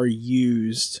soldiers are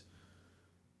used.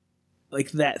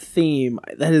 Like that theme,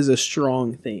 that is a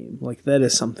strong theme. Like that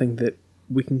is something that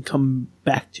we can come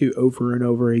back to over and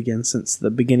over again since the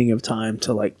beginning of time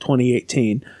to like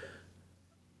 2018.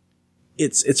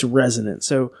 It's resonant.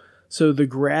 So the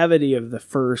gravity of the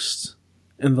first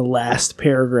and the last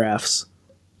paragraphs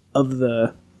of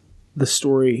the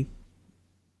story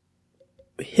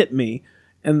hit me,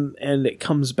 and it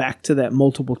comes back to that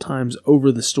multiple times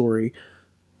over the story.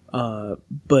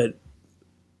 But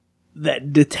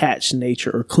that detached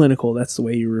nature, or clinical, that's the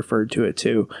way you referred to it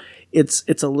too. It's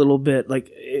a little bit like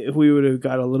if we would have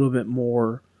got a little bit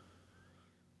more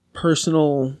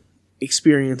personal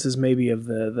experiences maybe of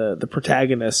the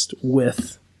protagonist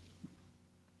with,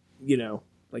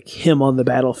 like him on the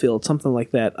battlefield, something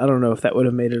like that. I don't know if that would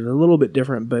have made it a little bit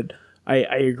different, but I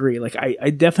agree. Like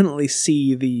I definitely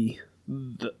see the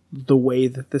way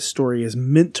that this story is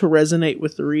meant to resonate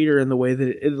with the reader, and the way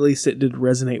that at least it did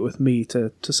resonate with me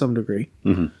to some degree.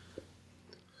 Mm-hmm.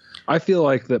 I feel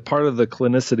like that part of the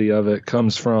clinicity of it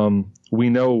comes from, we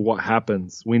know what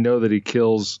happens. We know that he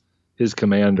kills his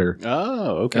commander.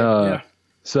 Oh, okay. Yeah.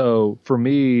 So for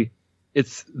me,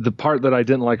 it's the part that I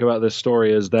didn't like about this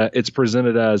story is that it's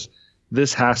presented as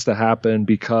this has to happen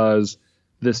because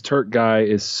this Turk guy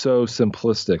is so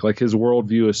simplistic. Like his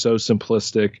worldview is so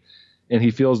simplistic, and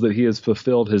he feels that he has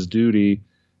fulfilled his duty,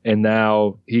 and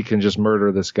now he can just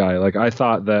murder this guy. Like I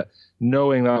thought that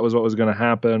knowing that was what was going to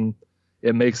happen,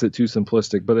 it makes it too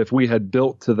simplistic. But if we had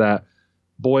built to that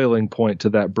boiling point, to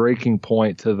that breaking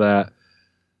point, to that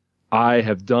I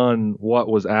have done what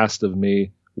was asked of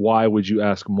me. Why would you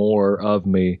ask more of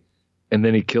me? And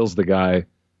then he kills the guy.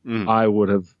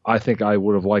 I think I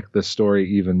would have liked this story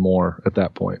even more at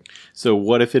that point. So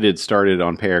what if it had started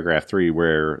on paragraph 3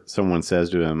 where someone says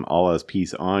to him, Allah's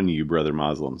peace on you, brother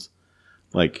Muslims?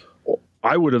 Like,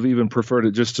 I would have even preferred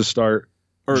it just to start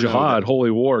jihad,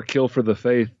 holy war, kill for the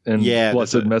faith, and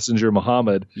blessed messenger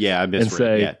Muhammad. Yeah, I misread. And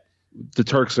say the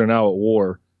Turks are now at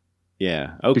war.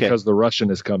 Yeah, okay. Because the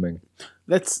Russian is coming.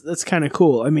 That's kind of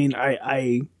cool. I mean,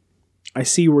 I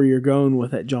see where you're going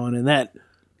with it, John, and that,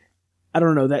 I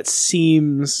don't know, that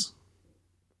seems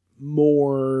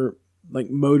more like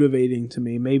motivating to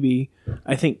me. Maybe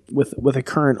I think with a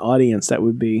current audience that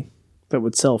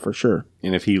would sell for sure.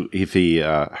 And if he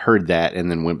heard that and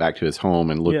then went back to his home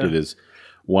and looked at his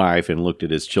wife and looked at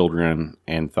his children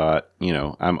and thought,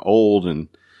 I'm old, and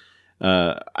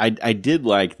I did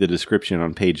like the description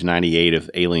on page 98 of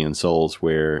Alien Souls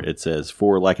where it says,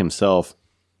 for like himself,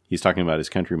 he's talking about his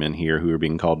countrymen here who are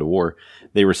being called to war.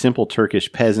 They were simple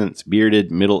Turkish peasants,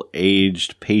 bearded,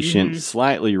 middle-aged, patient,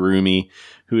 slightly roomy,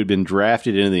 who had been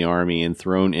drafted into the army and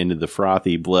thrown into the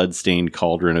frothy, blood-stained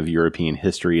cauldron of European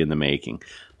history in the making.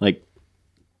 Like,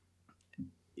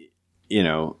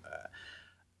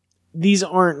 these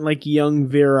aren't like young,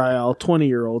 virile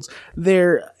 20-year-olds.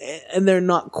 They're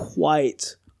not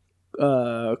quite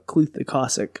Cleth the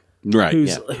Cossack. Right,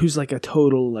 who's like a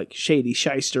total like shady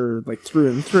shyster, like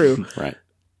through and through. Right.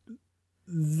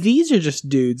 These are just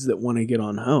dudes that want to get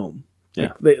on home.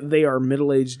 Yeah. Like, they are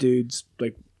middle-aged dudes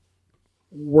like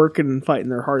working and fighting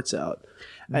their hearts out.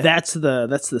 That's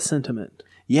the sentiment.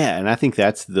 Yeah, and I think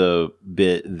that's the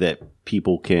bit that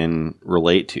people can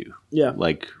relate to. Yeah.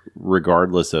 Like,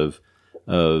 regardless of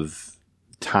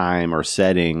time or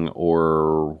setting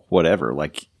or whatever,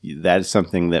 like that is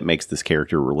something that makes this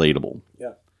character relatable.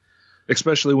 Yeah.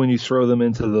 Especially when you throw them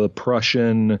into the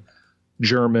Prussian,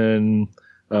 German,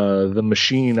 the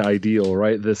machine ideal,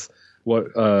 right?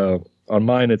 On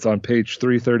mine, it's on page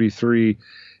 333.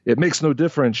 It makes no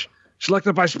difference.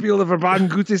 Schlechte Beispiele verbaden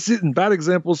gute Sitten. Bad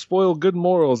examples spoil good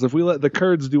morals. If we let the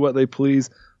Kurds do what they please,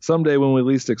 someday when we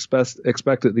least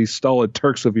expect it, these stolid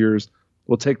Turks of yours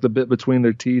will take the bit between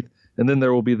their teeth, and then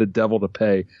there will be the devil to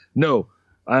pay. No,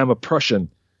 I am a Prussian.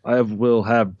 will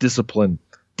have discipline.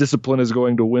 Discipline is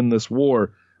going to win this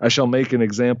war. I shall make an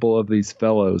example of these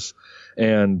fellows.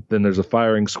 And then there's a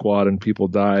firing squad and people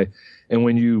die. And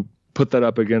when you put that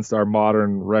up against our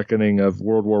modern reckoning of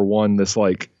World War I, this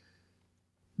like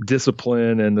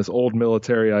discipline and this old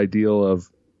military ideal of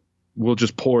we'll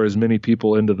just pour as many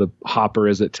people into the hopper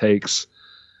as it takes.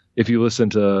 If you listen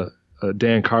to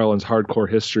Dan Carlin's Hardcore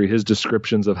History, his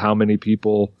descriptions of how many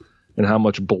people and how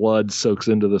much blood soaks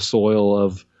into the soil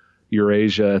of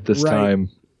Eurasia at this time,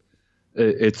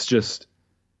 it's just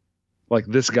like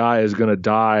this guy is going to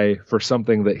die for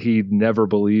something that he never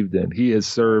believed in. He has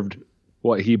served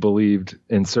what he believed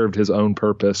and served his own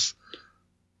purpose.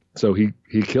 So he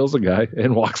kills a guy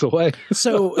and walks away.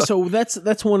 So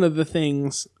that's one of the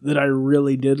things that I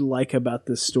really did like about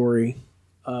this story,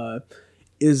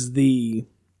 is the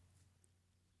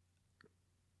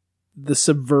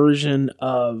subversion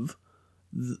of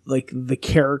the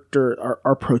character,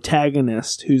 our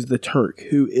protagonist, who's the Turk,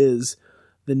 who is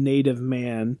the native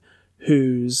man,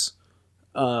 who's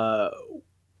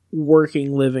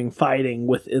working, living, fighting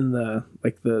within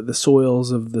the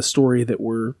soils of the story that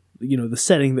we're, the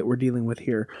setting that we're dealing with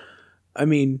here. I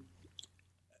mean,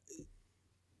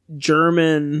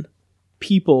 German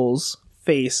peoples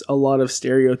face a lot of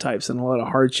stereotypes and a lot of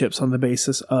hardships on the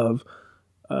basis of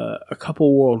a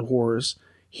couple world wars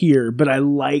here, but I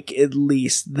like at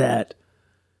least that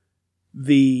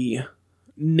the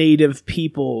native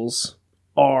peoples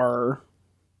are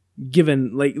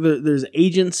given, like, there's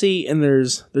agency and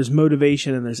there's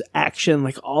motivation and there's action.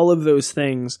 Like, all of those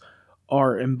things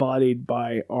are embodied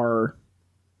by our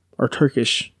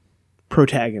Turkish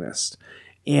protagonist.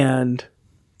 And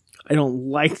I don't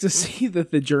like to see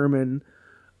that the German,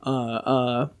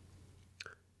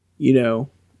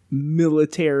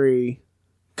 military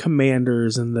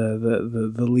commanders and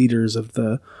the leaders of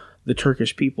the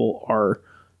Turkish people are,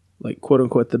 like, quote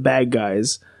unquote, the bad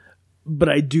guys. But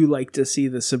I do like to see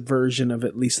the subversion of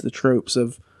at least the tropes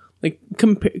of, like,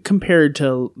 compared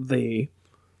to the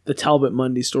Talbot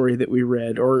Mundy story that we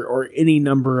read, or any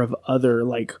number of other,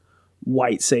 like,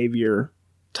 white savior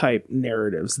type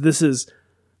narratives. This is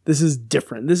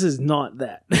different. This is not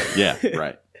that. Yeah,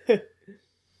 right.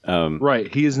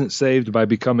 Right. He isn't saved by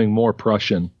becoming more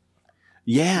Prussian.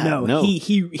 Yeah, no.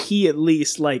 He at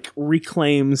least, like,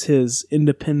 reclaims his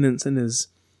independence and his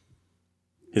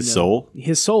soul.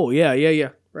 His soul. Yeah.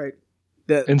 Right.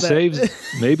 And saves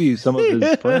maybe some of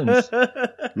his friends.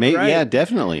 Maybe, Right. yeah,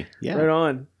 definitely. Yeah.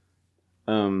 Right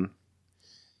on.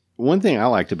 One thing I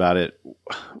liked about it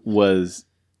was,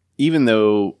 even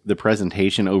though the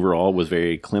presentation overall was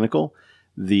very clinical,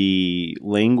 the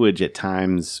language at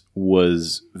times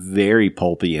was very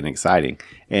pulpy and exciting.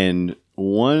 And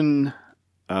one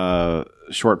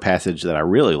short passage that I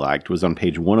really liked was on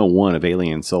page 101 of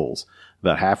Alien Souls,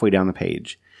 about halfway down the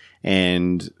page.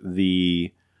 And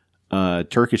the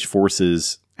Turkish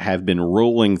forces have been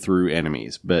rolling through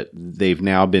enemies, but they've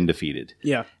now been defeated.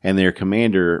 Yeah. And their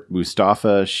commander,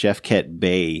 Mustafa Şevket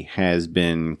Bey, has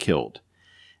been killed.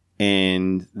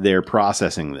 And they're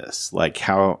processing this. Like,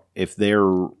 how, if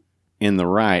they're in the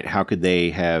right, how could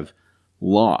they have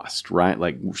lost, right?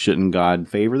 Like, shouldn't God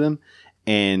favor them?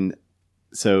 And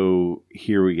so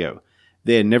here we go.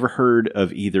 They had never heard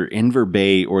of either Enver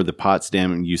Bey or the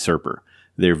Potsdam usurper.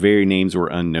 Their very names were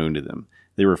unknown to them.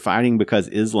 They were fighting because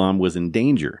Islam was in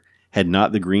danger. Had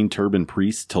not the green turban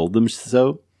priests told them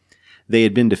so? They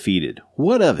had been defeated.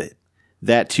 What of it?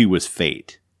 That too was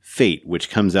fate. Fate, which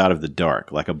comes out of the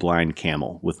dark like a blind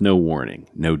camel with no warning,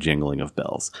 no jingling of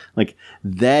bells. Like,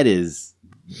 that is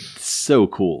so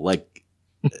cool. Like,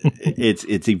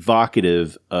 it's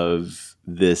evocative of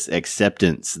this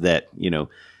acceptance that,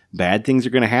 bad things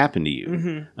are going to happen to you.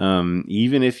 Mm-hmm.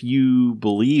 Even if you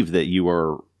believe that you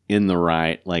are in the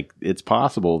right, like, it's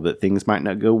possible that things might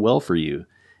not go well for you.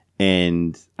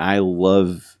 And I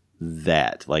love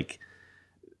that. Like,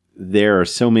 there are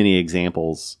so many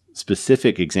examples,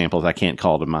 specific examples I can't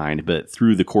call to mind, but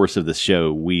through the course of the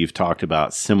show, we've talked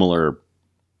about similar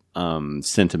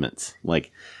sentiments.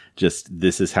 Like, just,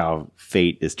 this is how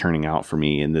fate is turning out for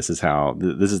me, and this is how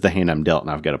this is the hand I'm dealt, and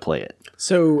I've got to play it.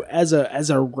 So as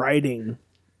a writing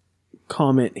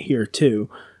comment here too,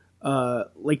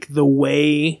 like the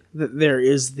way that there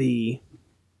is the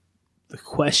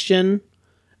question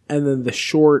and then the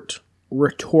short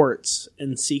retorts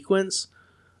in sequence,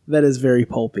 that is very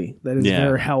pulpy. That is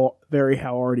very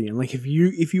Howardian. Like, if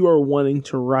you are wanting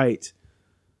to write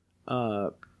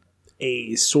a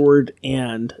sword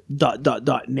and ...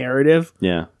 narrative,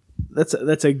 Yeah.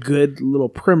 that's a good little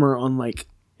primer on, like,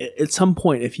 at some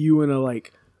point, if you want to,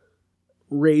 like,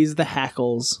 raise the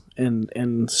hackles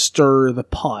and stir the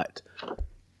pot,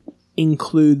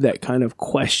 include that kind of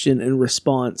question and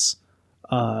response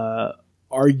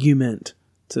argument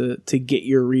to get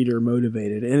your reader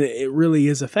motivated. And it really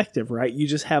is effective, right? You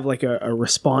just have, like, a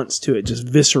response to it just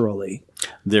viscerally.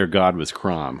 Their god was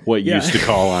Crom. What used to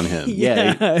call on him.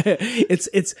 Yeah.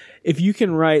 It's if you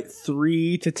can write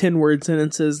 3 to 10 word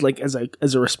sentences, like, as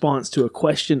a response to a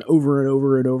question over and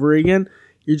over and over again,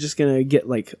 you're just gonna get,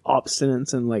 like,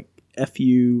 obstinance and, like,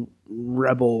 FU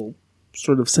rebel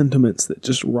sort of sentiments that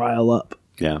just rile up.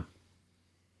 Yeah.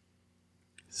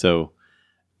 So,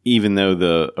 even though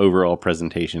the overall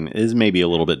presentation is maybe a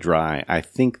little bit dry, I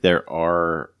think there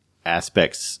are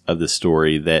aspects of the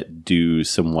story that do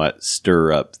somewhat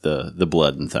stir up the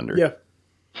blood and thunder. Yeah.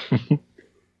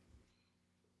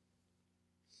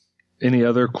 Any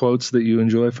other quotes that you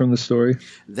enjoy from the story?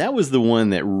 That was the one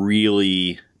that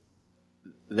really,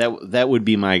 that would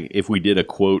be my, if we did a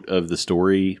quote of the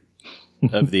story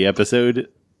of the episode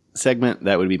segment,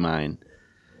 that would be mine.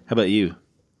 How about you?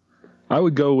 I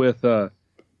would go with,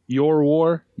 your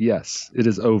war, yes, it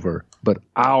is over, but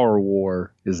our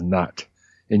war is not.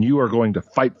 And you are going to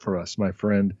fight for us, my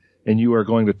friend, and you are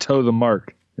going to toe the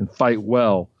mark and fight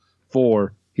well,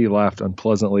 for, he laughed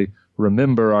unpleasantly,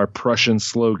 remember our Prussian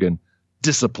slogan,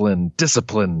 discipline,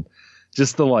 discipline.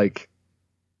 Just the, like,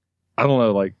 I don't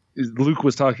know, like, Luke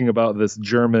was talking about this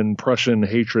German-Prussian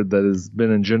hatred that has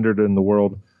been engendered in the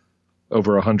world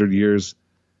over 100 years.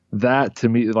 That, to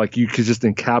me, like, you could just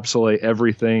encapsulate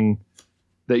everything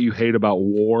that you hate about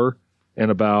war and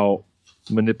about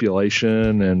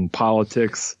manipulation and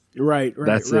politics. Right.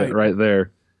 That's it right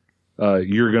there.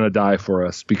 You're going to die for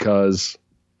us because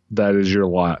that is your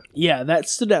lot. Yeah, that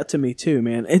stood out to me too,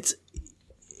 man. It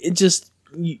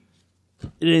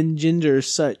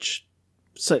engenders such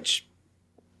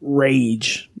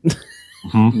rage.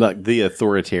 Like the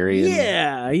authoritarian.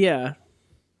 Yeah.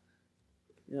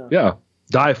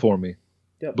 Die for me.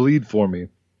 Yep. Bleed for me.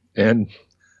 And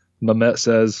Mehmet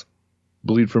says,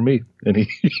 bleed for me. And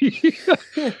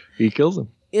he kills him.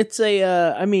 It's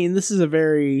this is a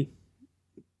very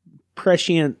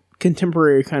prescient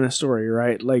contemporary kind of story,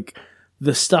 right? Like,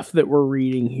 the stuff that we're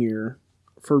reading here,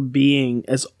 for being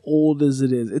as old as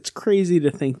it is, it's crazy to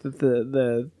think that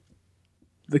the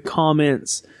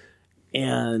comments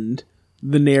and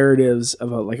the narratives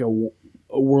of a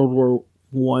World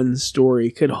War I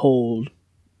story could hold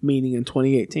meaning in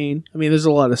 2018. I mean, there's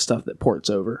a lot of stuff that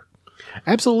ports over.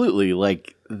 Absolutely.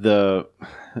 Like I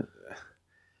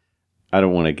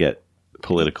don't want to get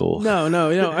political. No.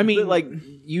 I mean, but like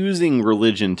using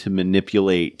religion to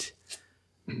manipulate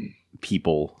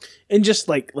people, and just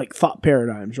like thought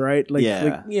paradigms, right? Like,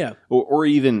 yeah. Or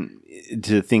even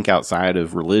to think outside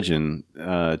of religion,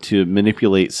 to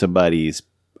manipulate somebody's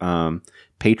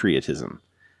patriotism,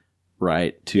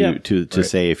 right? To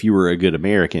say if you were a good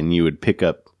American, you would pick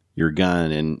up your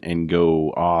gun and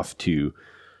go off to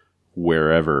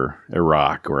wherever,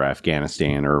 Iraq or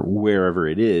Afghanistan or wherever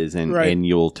it is, and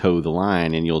you'll toe the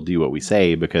line and you'll do what we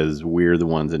say because we're the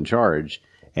ones in charge,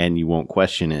 and you won't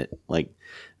question it. Like,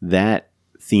 that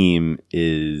theme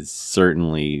is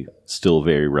certainly still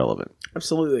very relevant.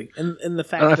 Absolutely. And the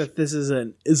fact that this is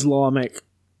an Islamic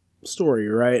story,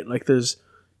 right? Like, there's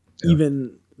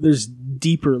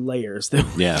deeper layers that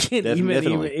we can't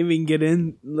even get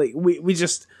in. Like, we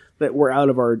just, that we're out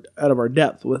of our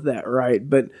depth with that, right?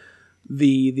 But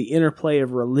the interplay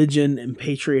of religion and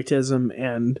patriotism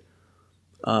and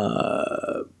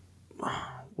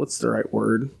what's the right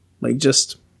word? Like,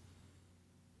 just,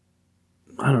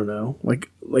 I don't know,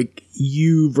 like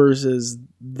you versus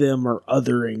them or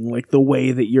othering, like the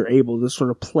way that you're able to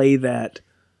sort of play that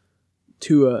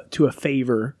to a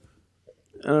favor.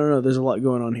 I don't know. There's a lot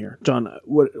going on here. John,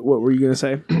 what were you going to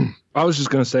say? I was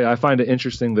just going to say, I find it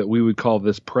interesting that we would call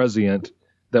this prescient,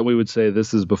 that we would say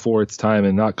this is before its time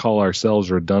and not call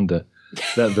ourselves redundant.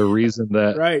 That the reason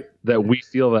that that we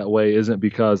feel that way isn't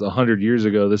because 100 years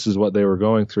ago this is what they were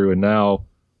going through, and now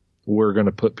we're going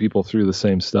to put people through the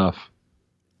same stuff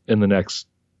in the next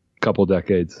couple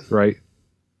decades, right?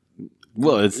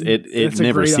 Well, it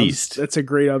never ceased. That's a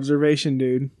great observation,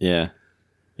 dude. Yeah,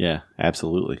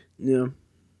 absolutely. Yeah,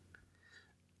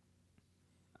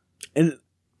 and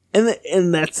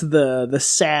that's the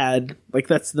sad, like,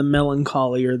 that's the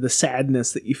melancholy or the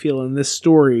sadness that you feel in this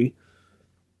story,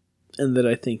 and that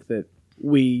I think that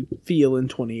we feel in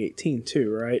 2018 too,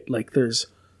 right? Like, there's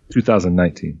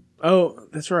 2019. Oh,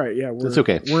 that's right. Yeah, that's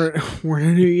okay. We're in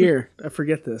a new year. I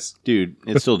forget this, dude.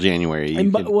 It's still January.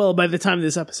 Well, by the time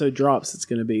this episode drops, it's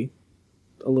going to be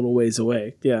a little ways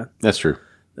away. Yeah, that's true.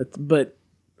 But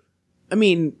I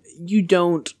mean, you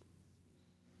don't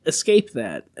escape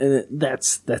that, and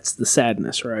that's the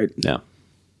sadness, right? Yeah.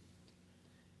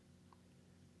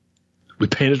 We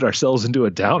painted ourselves into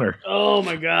a downer. Oh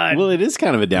my god. Well, it is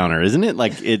kind of a downer, isn't it?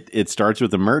 Like, it starts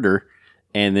with a murder,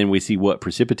 and then we see what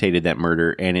precipitated that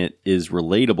murder, and it is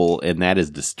relatable, and that is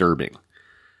disturbing,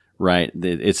 right?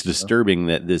 It's disturbing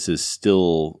that this is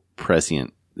still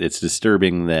prescient. It's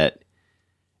disturbing that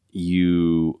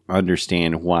you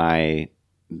understand why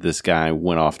this guy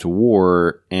went off to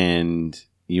war, and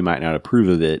you might not approve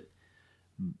of it,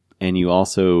 and you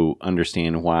also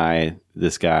understand why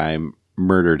this guy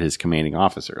murdered his commanding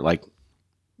officer. Like,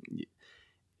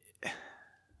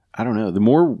 I don't know. The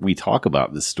more we talk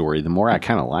about this story, the more I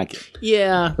kind of like it.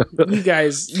 Yeah, you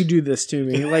guys, you do this to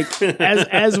me. Like,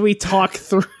 as we talk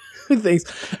through things.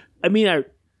 I mean,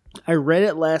 I read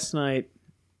it last night,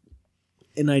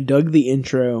 and I dug the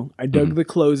intro. I dug the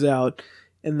closeout,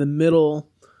 and the middle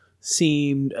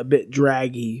seemed a bit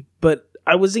draggy, but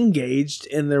I was engaged,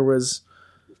 and there was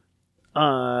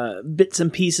bits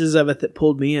and pieces of it that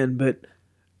pulled me in. But,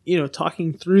 you know,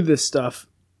 talking through this stuff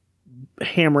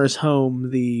hammers home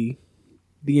the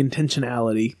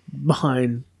intentionality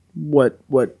behind what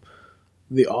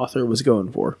the author was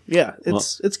going for. Yeah,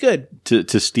 it's good.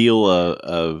 To steal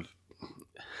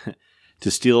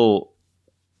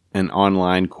an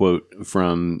online quote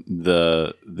from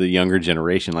the younger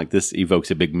generation, like, this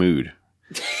evokes a big mood.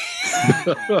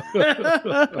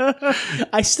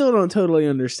 I still don't totally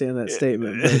understand that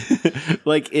statement. But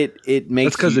like, it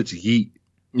makes, that's because it's yeet.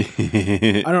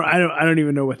 I don't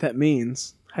even know what that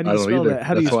means. How do you spell that?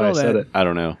 How do you spell that? I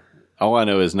don't know. All I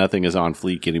know is nothing is on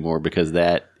fleek anymore, because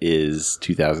that is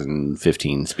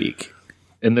 2015 speak.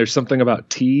 And there's something about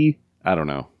tea. I don't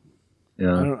know.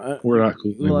 Yeah, we're not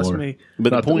cool anymore. Lost me.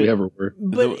 But not the point, that we ever were.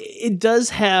 But it does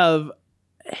have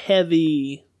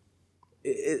heavy.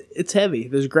 It's heavy.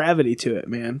 There's gravity to it,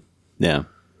 man. Yeah.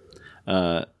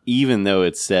 Even though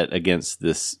it's set against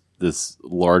this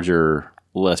larger,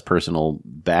 less personal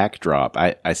backdrop,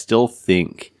 I still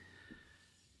think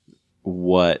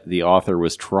what the author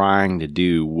was trying to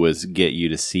do was get you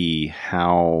to see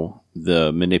how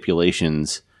the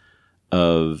manipulations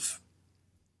of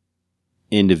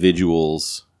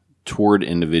individuals toward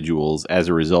individuals as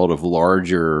a result of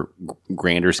larger,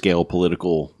 grander scale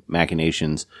political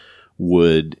machinations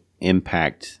would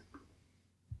impact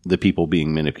the people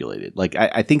being manipulated. Like,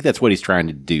 I think that's what he's trying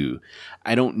to do.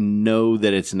 I don't know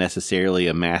that it's necessarily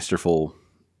a masterful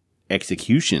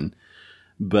execution,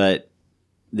 but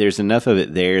there's enough of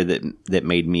it there that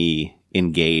made me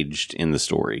engaged in the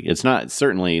story. It's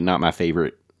certainly not my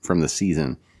favorite from the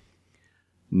season,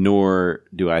 nor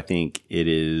do I think it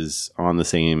is on the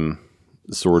same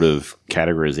sort of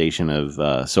categorization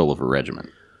of Soul of a Regiment.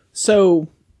 So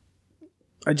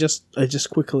I just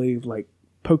quickly like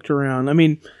poked around. I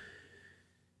mean,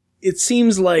 it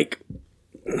seems like,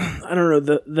 I don't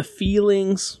know, the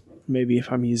feelings, maybe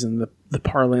if I'm using the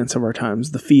parlance of our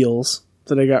times, the feels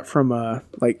that I got from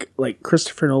like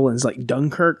Christopher Nolan's like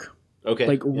Dunkirk. Okay.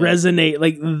 Like resonate,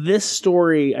 like this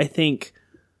story I think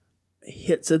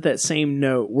hits at that same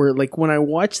note where like when I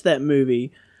watched that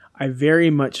movie, I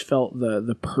very much felt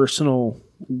the personal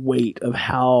weight of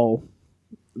how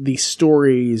these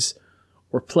stories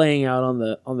were playing out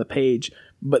on the page,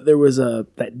 but there was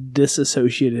that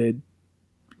disassociated,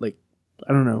 like,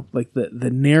 I don't know, like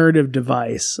the narrative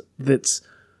device that's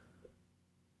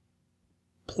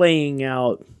playing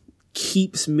out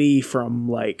keeps me from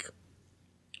like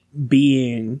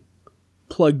being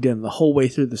plugged in the whole way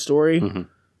through the story. Mm-hmm.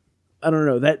 I don't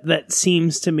know, that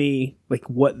seems to me like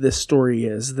what this story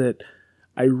is, that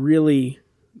I really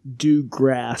do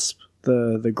grasp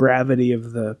the gravity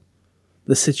of the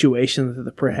situation that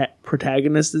the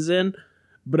protagonist is in,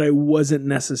 but I wasn't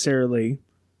necessarily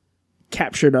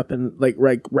captured up in like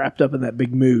wrapped up in that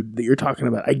big mood that you're talking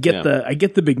about. I get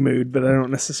the big mood, but I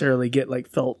don't necessarily get like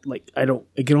felt like I don't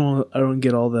get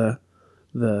all the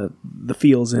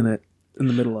feels in it in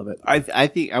the middle of it.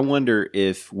 I wonder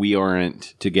if we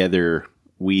aren't together,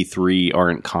 we three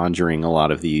aren't conjuring a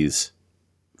lot of these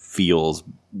feels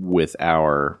with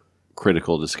our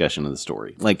critical discussion of the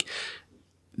story. Like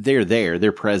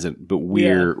they're present, but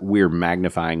we're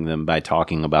magnifying them by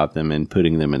talking about them and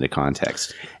putting them into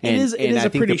context. And it is a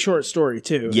pretty short story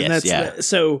too. Yes, and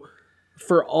so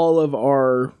for all of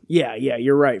our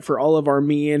you're right. For all of our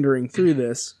meandering through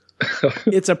this,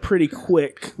 it's a pretty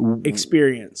quick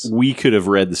experience. We could have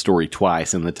read the story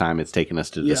twice in the time it's taken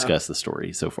us to discuss the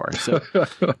story so far. So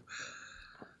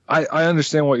I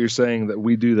understand what you're saying, that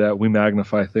we do that, we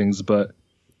magnify things, but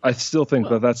I still think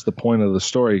that that's the point of the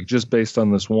story, just based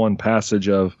on this one passage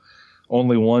of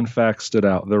only one fact stood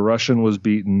out. The Russian was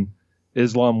beaten,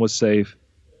 Islam was safe,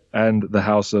 and the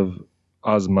house of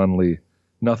Osmanli.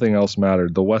 Nothing else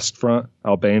mattered. The West Front,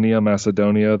 Albania,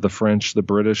 Macedonia, the French, the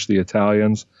British, the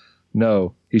Italians.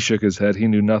 No, he shook his head. He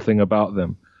knew nothing about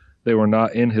them. They were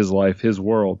not in his life, his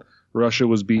world. Russia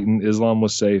was beaten, Islam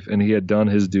was safe, and he had done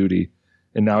his duty.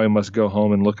 And now he must go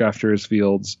home and look after his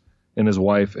fields and his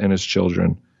wife and his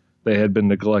children. They had been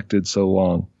neglected so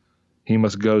long. He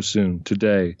must go soon,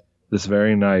 today, this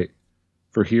very night,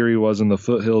 for here he was in the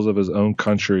foothills of his own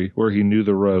country, where he knew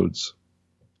the roads.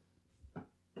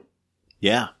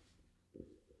 Yeah.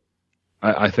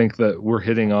 I think that we're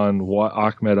hitting on what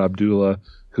Achmed Abdullah,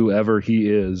 whoever he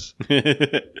is,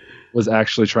 was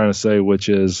actually trying to say, which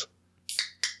is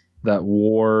that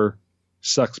war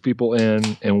sucks people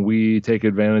in, and we take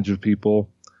advantage of people,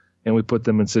 and we put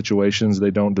them in situations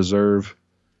they don't deserve,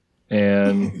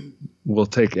 and we'll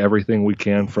take everything we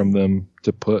can from them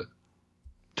to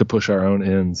push our own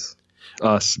ends.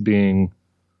 Us being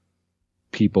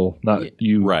people, not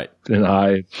you, right? And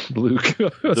I, Luke,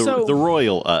 the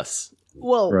royal us.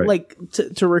 Well, right. Like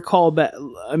to recall back,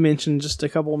 I mentioned just a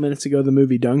couple of minutes ago the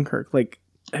movie Dunkirk. Like,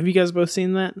 have you guys both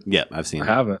seen that? Yeah, I've seen it.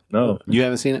 I haven't. No, you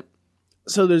haven't seen it.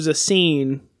 So there's a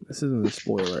scene. This isn't a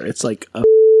spoiler. It's like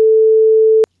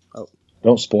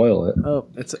don't spoil it. Oh,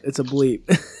 it's a bleep.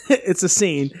 It's a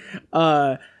scene.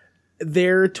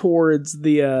 There towards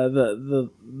the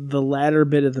latter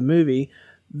bit of the movie,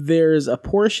 there's a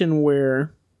portion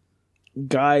where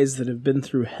guys that have been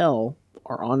through hell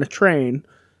are on a train,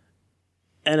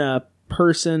 and a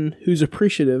person who's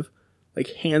appreciative like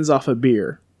hands off a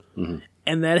beer. Mm-hmm.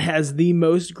 And that has the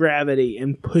most gravity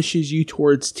and pushes you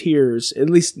towards tears. At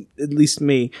least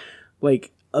me,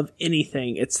 like, of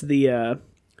anything. It's the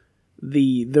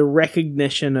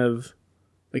recognition of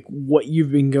like what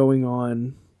you've been going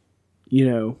on. You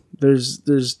know, there's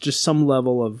just some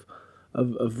level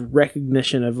of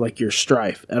recognition of like your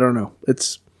strife. I don't know.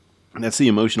 That's the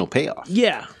emotional payoff.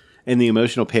 Yeah. And the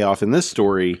emotional payoff in this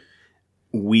story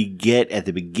we get at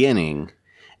the beginning,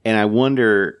 and I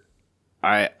wonder.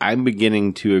 I'm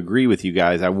beginning to agree with you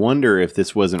guys. I wonder if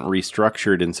this wasn't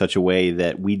restructured in such a way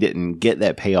that we didn't get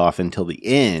that payoff until the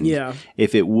end. Yeah.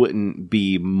 If it wouldn't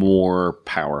be more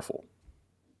powerful.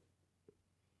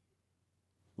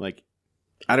 Like,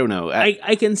 I don't know.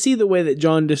 I can see the way that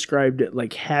John described it,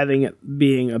 like having it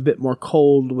being a bit more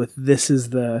cold with this is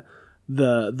the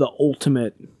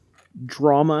ultimate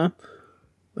drama.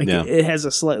 Like it has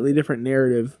a slightly different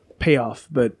narrative payoff,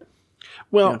 but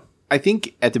well. Yeah. I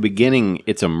think at the beginning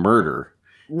it's a murder,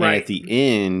 Right. and at the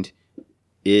end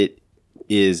it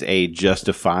is a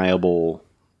justifiable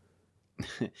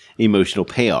emotional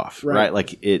payoff, right?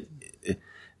 Like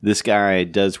this guy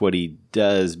does what he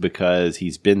does because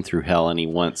he's been through hell and he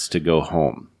wants to go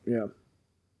home. Yeah.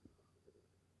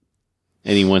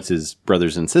 And he wants his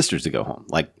brothers and sisters to go home.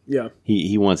 Like,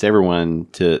 he wants everyone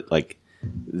to, like,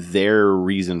 their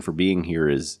reason for being here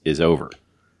is over.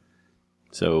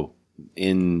 So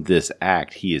in this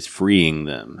act, he is freeing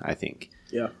them, I think.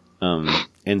 Yeah.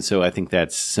 And so I think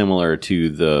that's similar to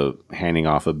the handing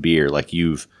off a beer. Like,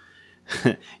 you've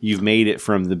made it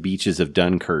from the beaches of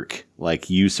Dunkirk. Like,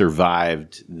 you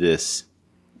survived this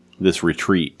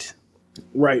retreat.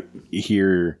 Right.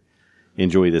 Here,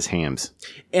 enjoy this hams.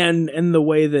 And the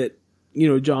way that,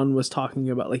 John was talking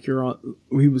about, like,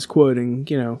 he was quoting,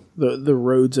 the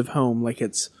roads of home, like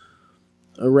it's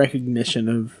a recognition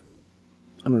of,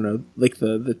 I don't know, like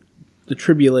the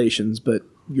tribulations, but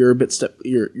you're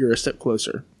a step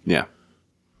closer. Yeah.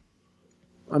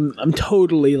 I'm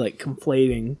totally like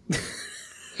conflating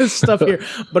stuff here,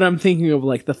 but I'm thinking of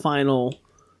like the final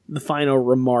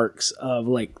remarks of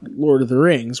like Lord of the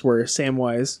Rings, where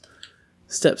Samwise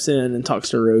steps in and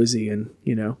talks to Rosie, and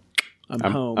I'm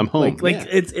home. I'm home. Like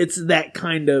it's that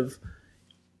kind of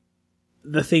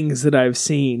the things that I've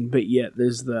seen, but yet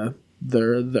there's the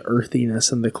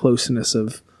earthiness and the closeness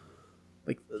of,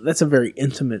 like, that's a very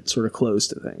intimate sort of close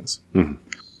to things. Mm-hmm.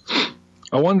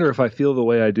 I wonder if I feel the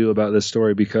way I do about this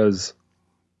story because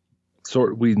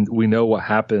we know what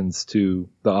happens to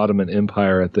the Ottoman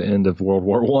Empire at the end of World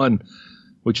War I,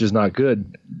 which is not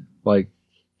good. Like,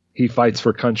 he fights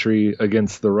for country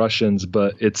against the Russians,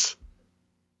 but it's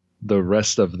the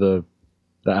rest of the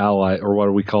Ally, or what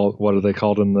are they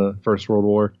called in the First World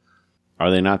War?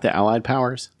 Are they not the Allied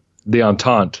powers? The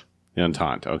Entente. The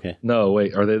Entente, okay. No,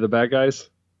 wait, are they the bad guys?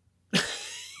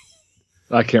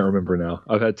 I can't remember now.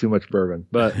 I've had too much bourbon.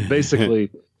 But basically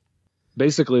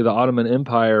the Ottoman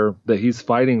Empire that he's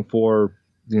fighting for,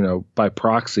 by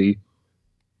proxy,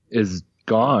 is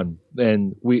gone.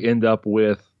 And we end up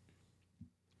with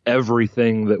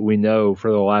everything that we know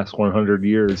for the last 100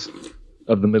 years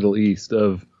of the Middle East,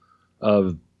 I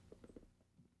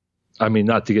mean,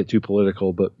 not to get too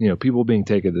political, but, people being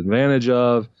taken advantage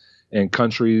of and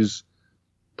countries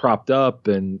propped up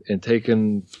and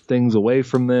taking things away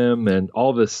from them, and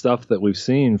all this stuff that we've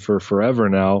seen for forever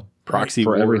now, proxy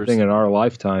for wars. Everything in our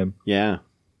lifetime, is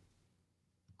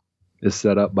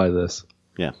set up by this.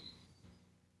 Yeah.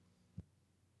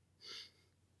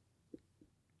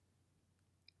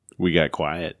 We got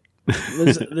quiet.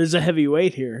 There's a heavy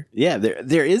weight here. Yeah,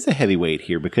 there is a heavy weight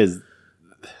here because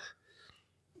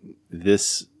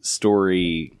this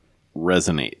story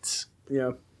resonates.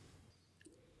 Yeah.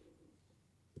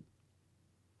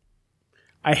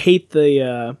 I hate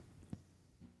the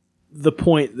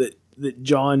point that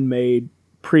John made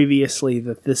previously,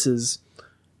 that this is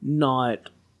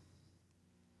not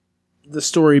the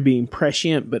story being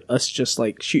prescient, but us just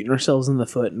like shooting ourselves in the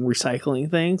foot and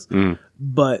recycling things.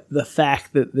 But the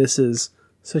fact that this is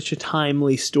such a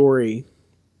timely story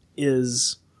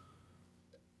is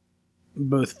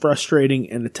both frustrating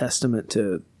and a testament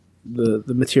to the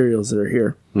materials that are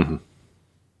here. Mm-hmm.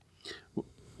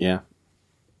 Yeah.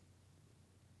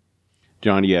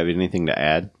 John, do you have anything to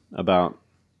add about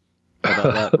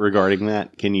that regarding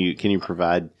that? Can you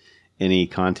provide any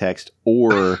context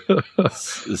or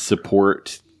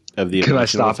support of the? Can I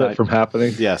stop it from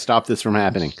happening? Yeah, stop this from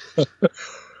happening.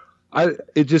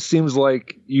 It just seems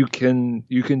like you can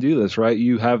do this, right?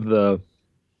 You have the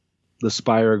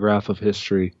spirograph of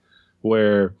history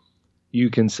where you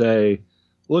can say,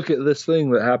 look at this thing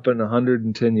that happened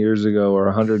 110 years ago or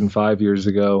 105 years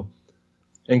ago,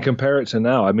 and compare it to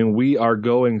now. I mean, we are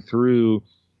going through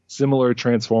similar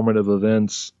transformative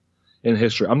events in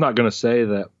history. I'm not going to say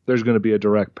that there's going to be a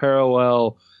direct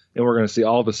parallel and we're going to see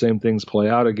all the same things play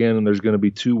out again, and there's going to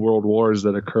be 2 world wars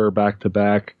that occur back to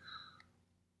back.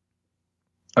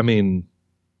 I mean,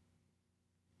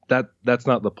 that's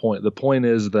not the point. The point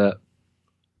is that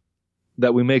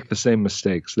we make the same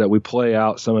mistakes, that we play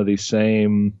out some of these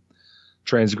same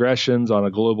transgressions on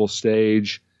a global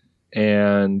stage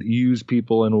and use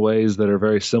people in ways that are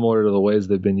very similar to the ways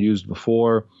they've been used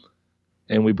before.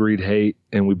 And we breed hate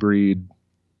and we breed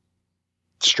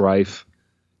strife.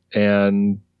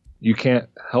 And you can't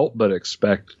help but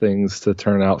expect things to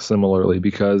turn out similarly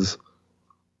because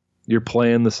you're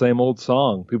playing the same old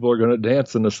song. People are going to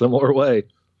dance in a similar way.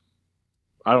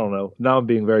 I don't know. Now I'm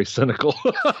being very cynical.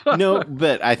 No,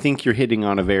 but I think you're hitting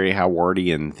on a very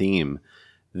Howardian theme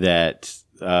that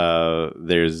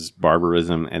there's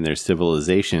barbarism and there's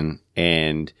civilization,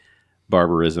 and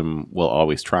barbarism will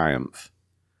always triumph.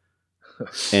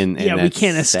 And we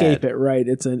can't escape it, right?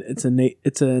 It's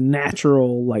a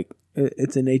natural, like,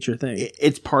 it's a nature thing.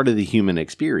 It's part of the human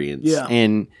experience. Yeah.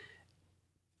 And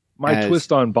my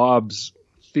twist on Bob's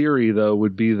theory, though,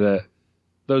 would be that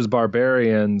those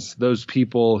barbarians, those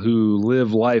people who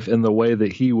live life in the way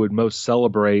that he would most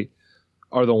celebrate,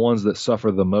 are the ones that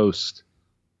suffer the most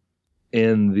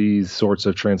in these sorts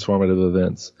of transformative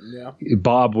events. Yeah.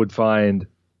 Bob would find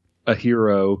a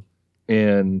hero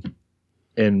in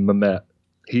Mehmet.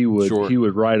 He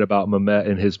would write about Mehmet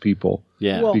and his people.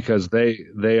 Yeah. Well, because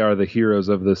they are the heroes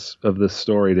of this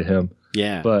story to him.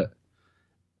 Yeah. But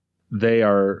they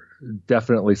are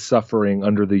definitely suffering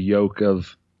under the yoke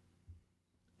of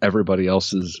everybody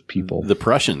else's people. The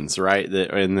Prussians, right?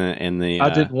 And the I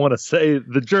didn't want to say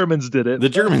the Germans did it. The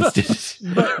Germans did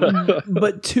it.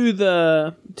 but to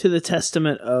the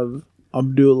testament of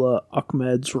Abdullah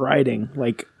Ahmed's writing,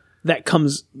 like that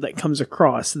comes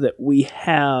across that we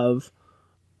have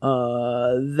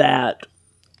that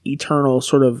eternal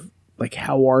sort of like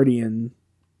Howardian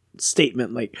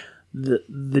statement, like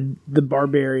the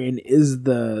barbarian is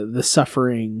the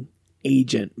suffering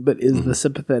agent, but is the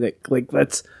sympathetic. Like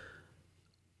that's,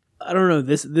 I don't know.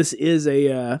 This is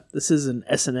an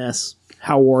SNS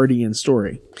Howardian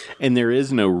story, and there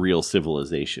is no real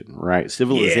civilization, right?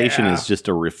 Civilization is just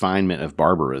a refinement of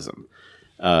barbarism.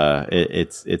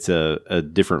 It's a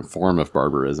different form of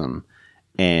barbarism,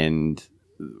 and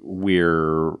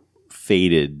we're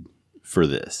fated for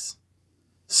this.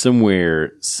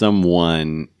 Somewhere,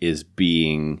 someone is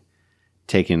being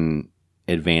taken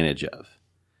advantage of.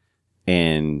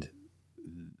 And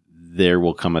there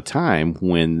will come a time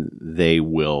when they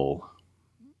will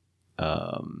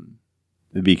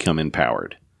become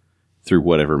empowered through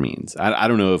whatever means. I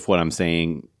don't know if what I'm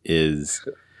saying is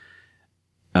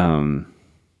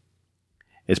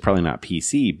it's probably not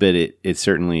PC, but it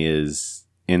certainly is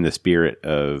in the spirit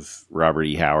of Robert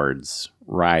E. Howard's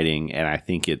writing, and I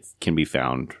think it can be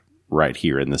found right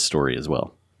here in this story as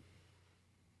well.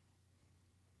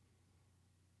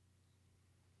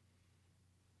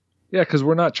 Yeah, because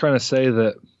we're not trying to say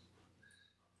that.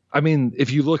 I mean,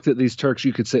 if you looked at these Turks,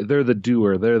 you could say they're the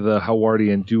doer. They're the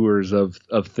Howardian doers of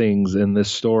things in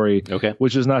this story. Okay.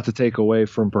 Which is not to take away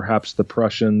from perhaps the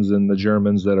Prussians and the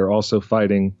Germans that are also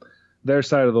fighting their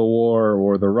side of the war,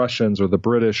 or the Russians or the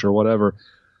British or whatever.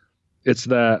 It's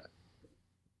that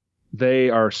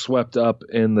they are swept up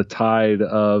in the tide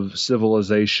of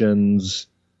civilizations,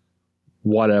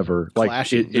 whatever.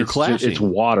 Clashing. Like it's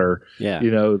water. Yeah.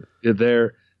 You know,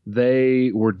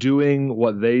 they were doing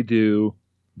what they do.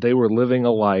 They were living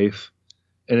a life,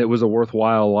 and it was a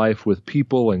worthwhile life with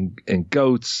people and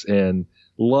goats and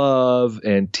love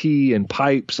and tea and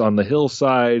pipes on the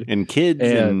hillside and kids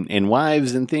and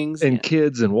wives and things and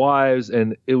kids and wives,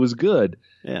 and it was good.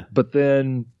 Yeah. But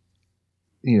then,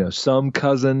 you know, some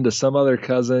cousin to some other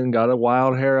cousin got a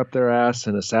wild hair up their ass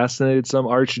and assassinated some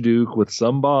archduke with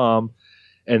some bomb,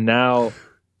 and now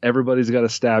everybody's got to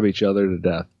stab each other to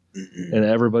death. And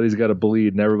everybody's got to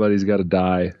bleed and everybody's got to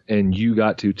die. And you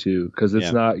got to too, because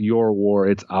it's not your war,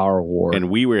 it's our war. And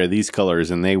we wear these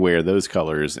colors and they wear those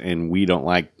colors, and we don't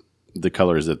like the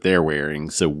colors that they're wearing,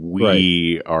 so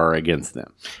we are against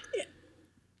them.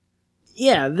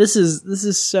 Yeah, this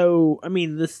is so. I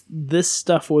mean, this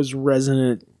stuff was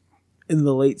resonant in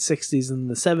the late 60s and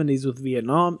the 70s with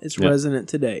Vietnam. It's resonant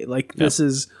today. Like this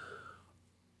is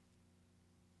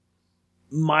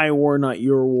my war, not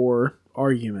your war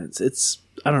arguments. It's,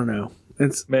 I don't know.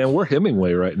 It's, man, we're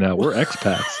Hemingway right now. We're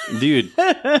expats. Dude.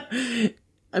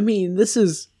 I mean, this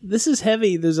is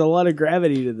heavy. There's a lot of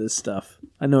gravity to this stuff.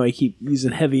 I know I keep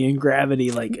using heavy and gravity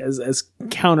like as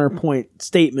counterpoint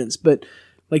statements, but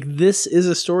like this is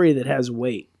a story that has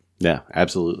weight. Yeah,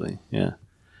 absolutely. Yeah.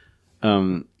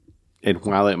 And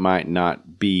while it might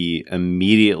not be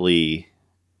immediately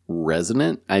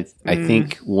resonant, I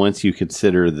think once you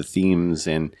consider the themes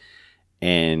and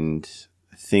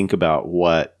think about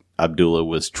what Abdullah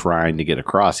was trying to get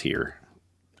across here,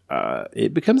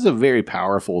 it becomes a very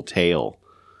powerful tale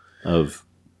of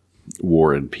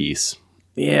war and peace.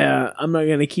 Yeah, I'm not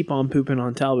going to keep on pooping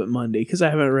on Talbot Mundy because I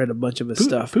haven't read a bunch of his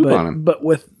stuff. Poop on him. But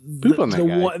with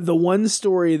the one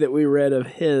story that we read of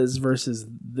his versus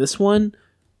this one,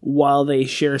 while they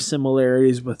share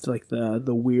similarities with like the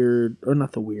weird, or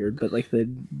not the weird, but like the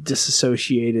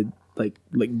disassociated,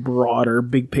 like broader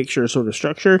big picture sort of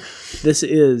structure, this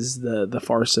is the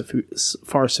far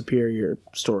superior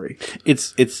story.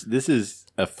 This is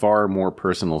a far more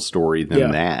personal story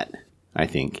than that, I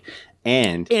think.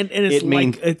 And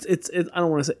it's it's I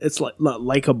don't want to say it's like not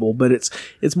likable, but it's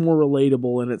more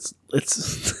relatable, and it's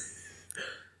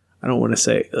I don't want to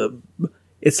say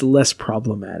it's less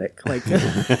problematic. Like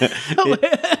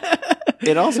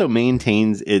it also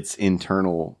maintains its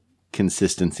internal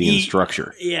consistency and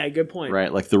structure. Yeah, good point.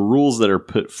 Right? Like the rules that are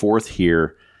put forth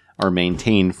here are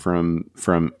maintained from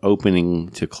opening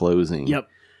to closing. Yep.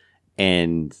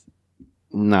 And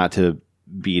not to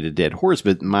beat a dead horse,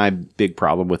 but my big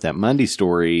problem with that Mundy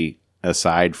story,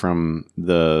 aside from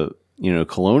the,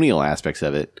 colonial aspects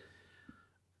of it,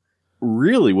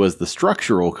 really was the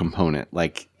structural component.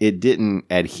 Like it didn't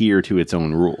adhere to its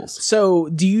own rules. So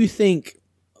do you think,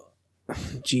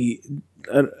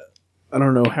 I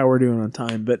don't know how we're doing on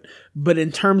time, but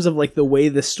in terms of like the way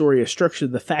the story is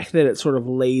structured, the fact that it sort of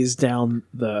lays down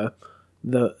the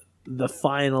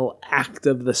final act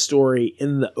of the story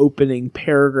in the opening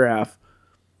paragraph,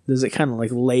 does it kind of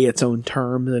like lay its own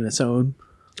terms and its own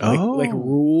like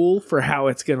rule for how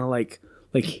it's gonna like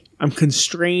I'm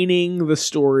constraining the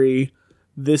story,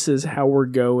 this is how we're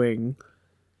going?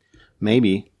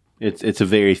 Maybe it's a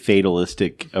very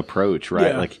fatalistic approach,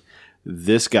 right? Yeah. Like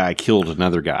this guy killed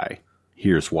another guy,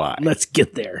 here's why. Let's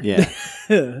get there. Yeah.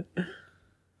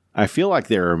 I feel like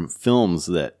there are films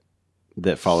that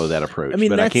follow that approach,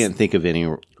 but I can't think of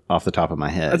any off the top of my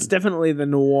head. That's definitely the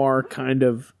noir kind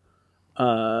of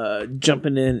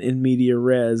jumping in media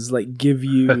res, like give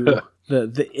you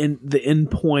the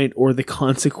end point or the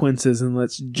consequences, and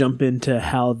let's jump into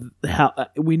how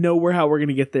we know how we're going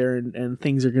to get there, and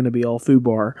things are going to be all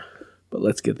foobar, but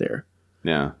let's get there.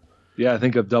 Yeah. Yeah, I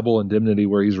think of Double Indemnity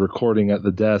where he's recording at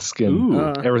the desk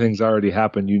and everything's already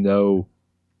happened. You know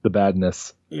the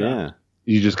badness. Yeah.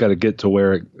 You just got to get to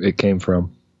where it came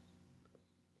from.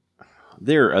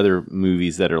 There are other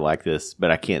movies that are like this, but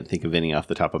I can't think of any off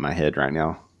the top of my head right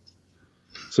now.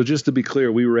 So just to be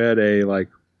clear, we read a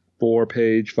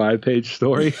 4-page, 5-page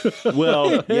story.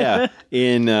 Well, yeah.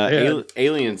 In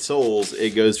Alien Souls,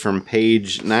 it goes from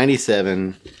page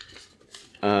 97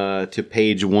 to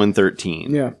page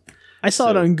 113. Yeah. I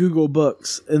saw it on Google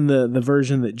Books in the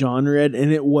version that John read,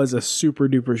 and it was a super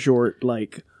duper short,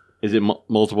 like... Is it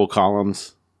multiple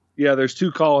columns? Yeah, there's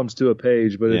 2 columns to a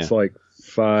page, but it's 7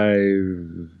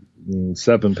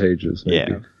 pages.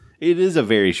 Maybe. Yeah. It is a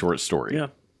very short story. Yeah.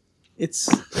 It's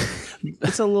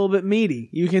a little bit meaty.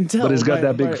 You can tell. But it's got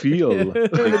that big feel.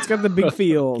 It's got the big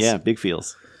feels. Yeah, big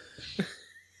feels.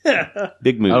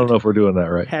 Big mood. I don't know if we're doing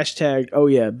that right. Hashtag, oh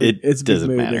yeah, it's big doesn't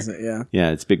mood, matter. isn't it? Yeah.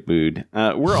 Yeah, it's big mood.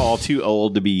 We're all too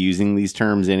old to be using these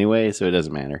terms anyway, so it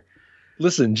doesn't matter.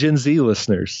 Listen, Gen Z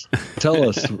listeners, tell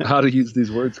us how to use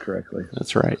these words correctly.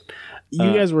 That's right.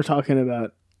 You guys were talking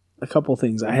about a couple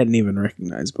things I hadn't even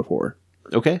recognized before.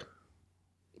 Okay.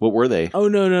 What were they? Oh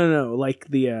no! Like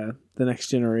the next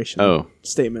generation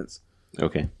statements.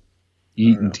 Okay.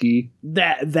 Eat and tea.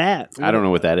 That I don't know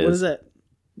what that is. What is that?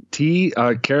 Tea.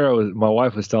 Kara, my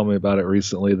wife was telling me about it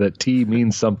recently. That tea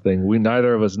means something. We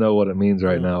neither of us know what it means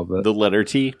right now. But the letter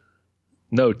T.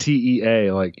 No, TEA.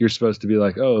 Like you're supposed to be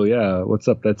like, oh yeah, what's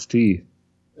up? That's tea.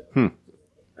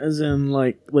 As in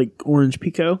like orange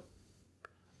pico,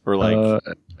 or like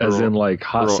as in like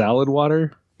hot salad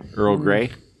water. Earl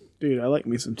Grey. Dude, I like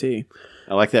me some tea.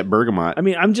 I like that bergamot. I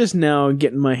mean, I'm just now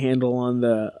getting my handle on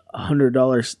the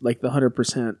 $100, like the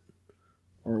 100%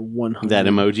 or 100. That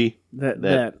emoji.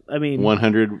 That I mean,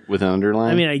 100 with an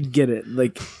underline. I mean, I get it.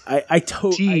 Like I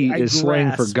tea is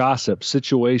slang for gossip,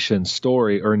 situation,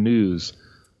 story, or news.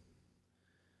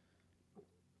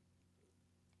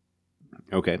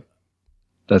 Okay.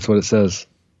 That's what it says.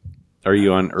 Are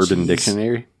you on Urban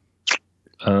Dictionary?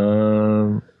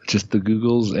 Just the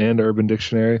Googles and Urban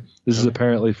Dictionary. This is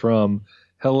apparently from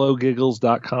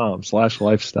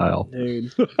hellogiggles.com/lifestyle.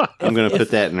 Dude. I'm going to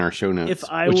put that in our show notes.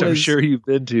 Which I'm sure you've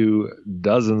been to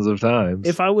dozens of times.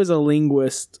 If I was a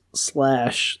linguist /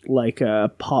 like a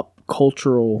pop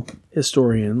cultural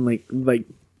historian, like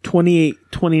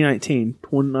 2019,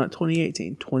 not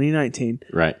 2018, 2019.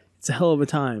 Right. It's a hell of a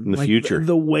time. In the future.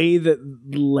 The way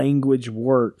that language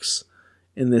works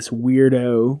in this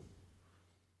weirdo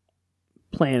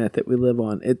planet that we live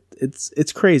on,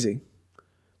 it's crazy.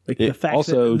 Like the fact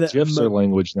also that GIFs are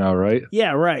language now, right?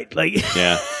 Yeah, right. Like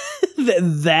yeah,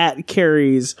 that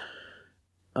carries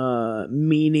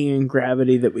meaning and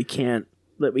gravity that we can't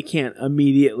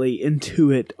immediately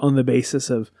intuit on the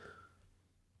basis of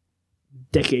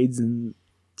decades and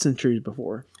centuries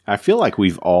before. I feel like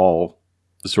we've all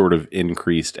sort of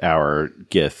increased our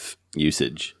GIF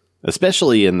usage,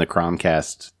 especially in the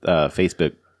Cromcast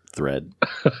Facebook thread.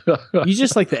 You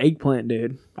just like the eggplant,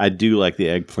 dude. I do like the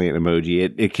eggplant emoji.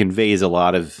 It conveys a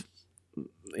lot of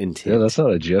intent. Yeah, that's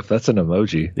not a GIF. That's an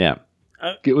emoji. Yeah.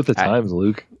 Get with the times,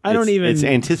 Luke. It's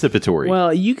anticipatory.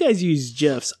 Well, you guys use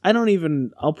GIFs.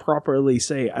 I'll properly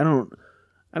say I don't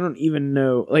I don't even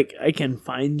know. Like, I can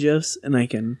find GIFs and I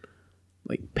can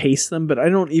like paste them, but I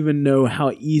don't even know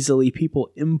how easily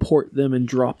people import them and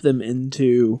drop them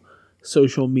into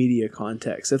social media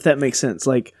context. If that makes sense,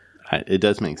 like It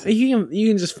does make sense. you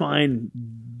can just find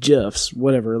GIFs,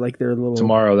 whatever, like they're little.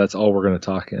 Tomorrow, that's all we're going to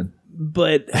talk in.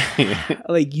 But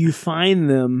like you find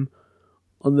them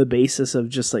on the basis of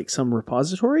just like some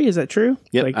repository. Is that true?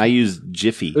 Yep, Like, I use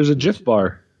Jiffy. There's a GIF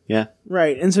bar. Yeah.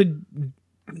 right. And so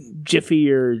Jiffy,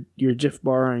 your GIF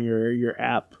bar on your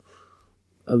app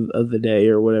of the day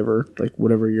or whatever, like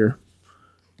whatever your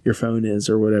phone is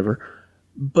or whatever.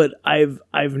 But I've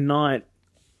not,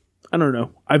 I don't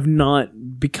know, I've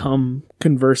not become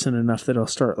conversant enough that I'll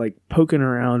start like poking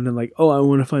around and like, oh, I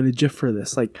want to find a GIF for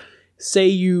this. Like, say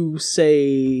you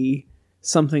say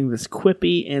something that's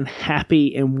quippy and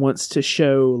happy and wants to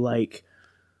show like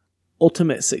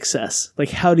ultimate success. Like,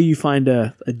 how do you find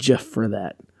a GIF for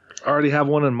that? I already have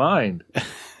one in mind.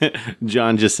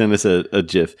 John just sent us a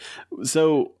GIF.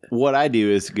 So what I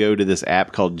do is go to this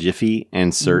app called Jiffy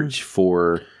and search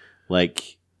for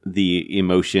like the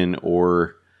emotion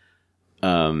or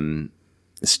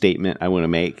statement I want to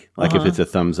make. Like if it's a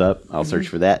thumbs up, I'll search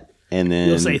for that. And then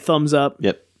You'll say thumbs up.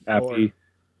 Yep. Happy.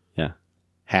 Yeah.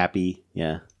 Happy.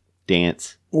 Yeah.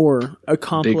 Dance. Or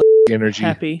accomplished. Energy.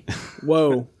 Happy.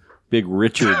 Whoa. Big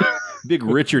Richard. Big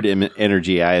Richard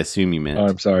energy, I assume you meant. Oh,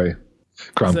 I'm sorry.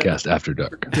 Cromcast After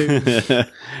Dark.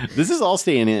 This is all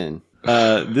staying in.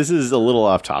 This is a little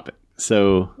off topic.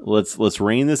 So let's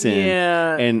rein this in.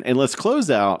 Yeah. And let's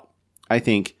close out, I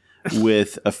think,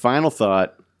 with a final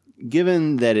thought,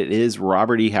 given that it is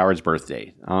Robert E. Howard's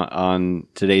birthday on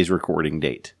today's recording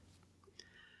date.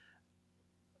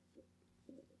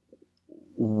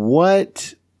 How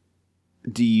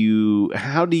do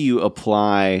you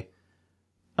apply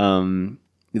the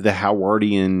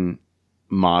Howardian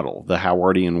model, the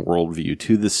Howardian worldview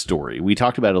to this story? We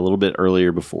talked about it a little bit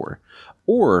earlier before.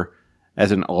 Or,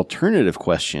 as an alternative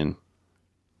question,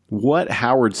 what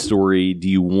Howard story do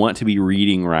you want to be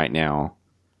reading right now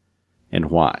and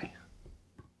why?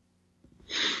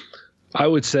 I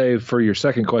would say for your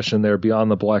second question there,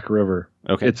 Beyond the Black River.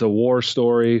 Okay. It's a war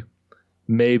story.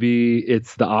 Maybe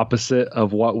it's the opposite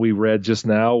of what we read just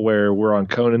now, where we're on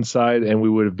Conan's side and we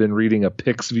would have been reading a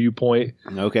Pic's viewpoint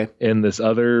Okay. in this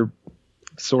other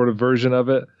sort of version of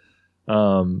it.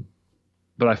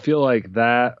 But I feel like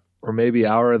that, or maybe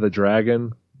Hour of the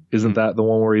Dragon, isn't that the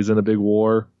one where he's in a big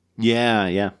war? Yeah,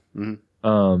 yeah.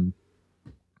 Mm-hmm.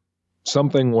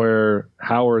 Something where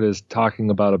Howard is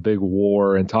talking about a big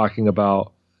war and talking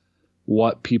about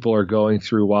what people are going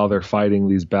through while they're fighting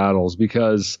these battles,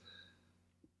 because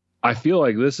I feel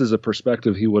like this is a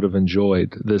perspective he would have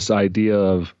enjoyed. This idea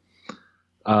of,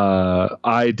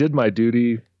 I did my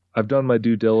duty. I've done my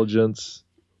due diligence.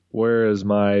 Where is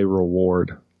my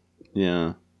reward?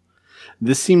 Yeah.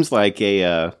 This seems like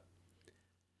if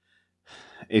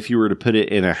you were to put it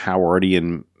in a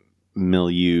Howardian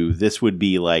milieu, this would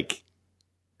be like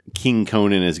King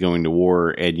Conan is going to war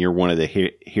and you're one of the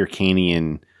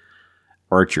Hyrcanian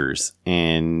archers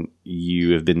and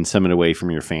you have been summoned away from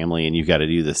your family and you've got to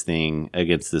do this thing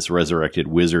against this resurrected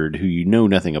wizard who you know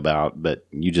nothing about, but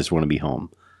you just want to be home.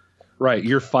 Right.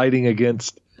 You're fighting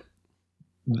against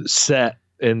Set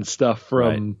and stuff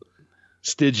from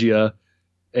Stygia,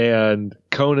 and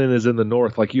Conan is in the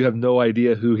north. Like, you have no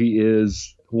idea who he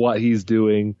is, what he's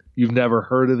doing. You've never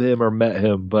heard of him or met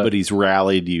him, but he's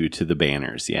rallied you to the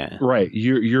banners. Yeah. Right.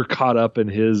 You're caught up in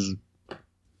his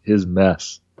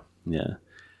mess. Yeah.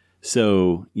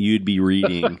 So you'd be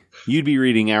reading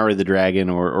Hour of the Dragon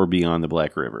or Beyond the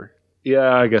Black River.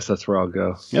 Yeah, I guess that's where I'll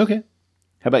go. Okay.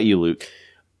 How about you, Luke?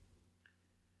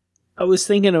 I was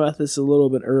thinking about this a little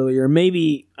bit earlier.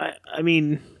 Maybe, I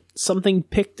mean, something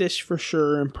Pictish for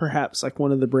sure, and perhaps like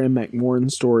one of the Bram McMorran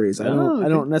stories. I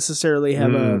don't necessarily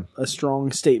have a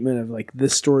strong statement of like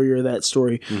this story or that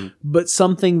story, but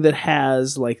something that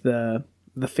has like the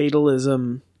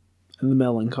fatalism and the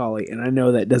melancholy. And I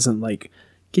know that doesn't like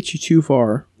get you too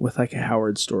far with like a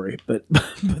Howard story, but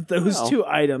those two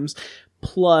items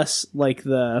plus like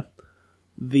the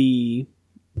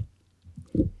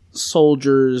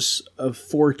soldiers of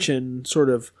fortune sort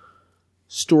of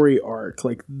story arc,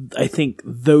 like I think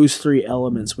those three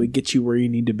elements would get you where you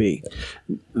need to be.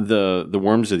 The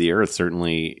Worms of the Earth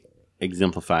certainly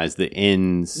exemplifies the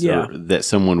ends that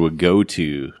someone would go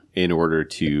to in order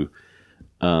to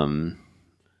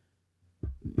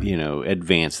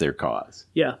advance their cause.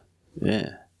 Yeah.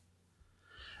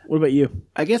 What about you?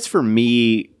 I guess for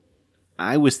me,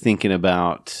 I was thinking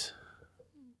about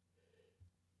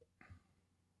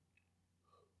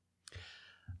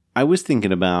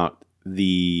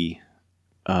the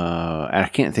I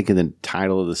can't think of the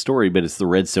title of the story, but it's the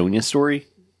Red Sonja story,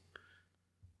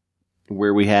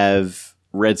 where we have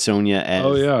Red Sonja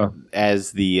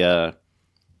as the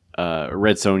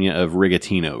Red Sonja of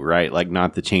Rigatino, right? Like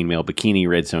not the chainmail bikini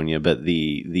Red Sonja, but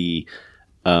the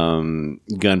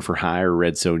gun for hire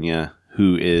Red Sonja,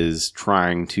 who is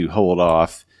trying to hold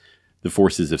off the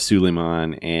forces of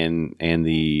Suleiman and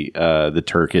the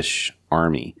Turkish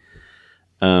army.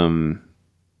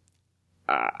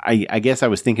 I guess I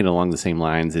was thinking along the same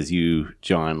lines as you,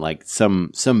 John, like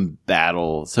some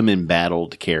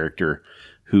embattled character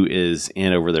who is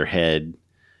in over their head,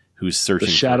 who's searching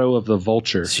the shadow of the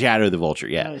vulture. Shadow of the vulture,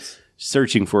 yeah. Nice.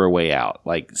 Searching for a way out,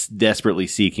 like desperately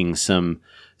seeking some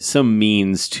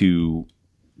means to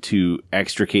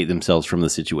extricate themselves from the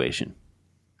situation.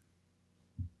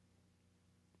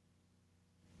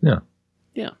 Yeah.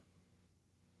 Yeah.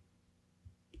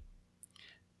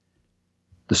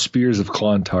 The Spears of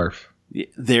Clontarf. Yeah,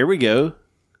 there we go.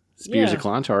 Spears Yeah. of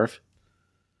Clontarf.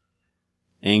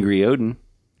 Angry Odin.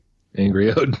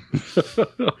 Angry Odin.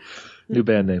 New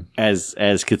band name. As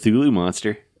Cthulhu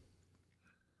monster.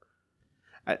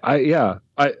 I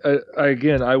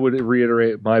would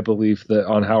reiterate my belief that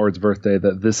on Howard's birthday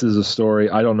that this is a story.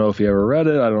 I don't know if he ever read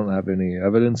it. I don't have any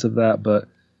evidence of that, but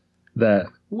that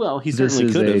Well, he this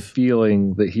certainly is could a have.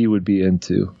 feeling that he would be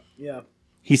into. Yeah.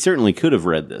 He certainly could have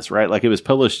read this, right? Like it was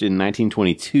published in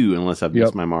 1922, unless I've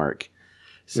missed my mark.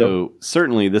 So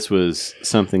certainly this was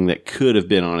something that could have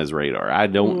been on his radar. I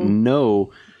don't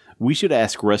know. We should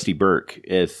ask Rusty Burke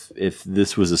if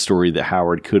this was a story that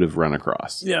Howard could have run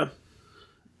across. Yeah.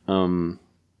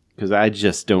 Because I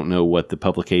just don't know what the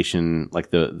publication,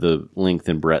 like the length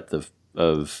and breadth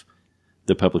of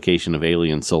the publication of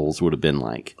Alien Souls would have been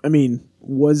like. I mean,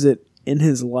 was it in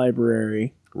his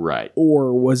library? Right.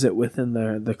 Or was it within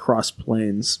the Cross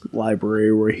Plains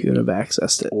library where he could have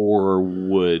accessed it? Or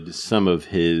would some of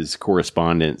his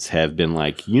correspondence have been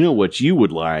like, you know what you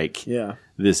would like? Yeah.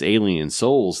 This Alien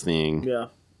Souls thing. Yeah.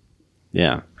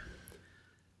 Yeah.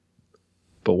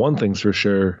 But one thing's for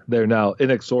sure, they're now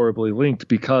inexorably linked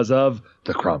because of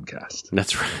the Cromcast.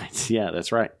 That's right. Yeah,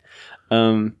 that's right.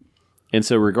 And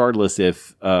so regardless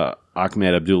if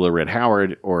Achmed Abdullah read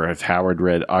Howard or if Howard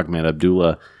read Achmed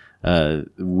Abdullah,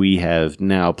 we have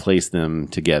now placed them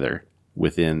together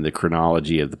within the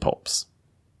chronology of the pulps.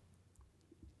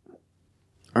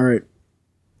 All right.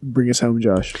 Bring us home,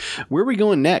 Josh. Where are we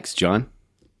going next, John?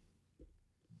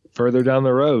 Further down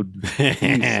the road.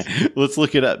 Let's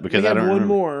look it up because We I have don't one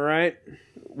remember. more, right?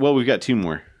 Well, we've got two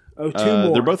more. Oh, two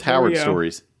more. They're both There we Howard go.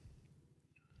 stories.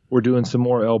 We're doing some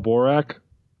more El Borak.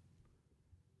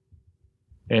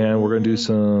 And we're going to do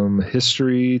some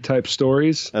history type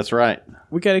stories. That's right.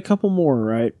 We got a couple more,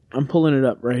 right? I'm pulling it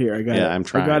up right here. I got it. Yeah, I'm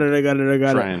trying. I got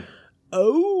it. Trying.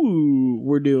 Oh,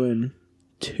 we're doing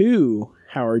 2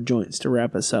 Howard joints to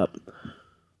wrap us up.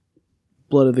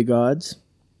 Blood of the Gods,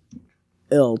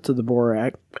 L to the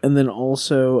Borak, and then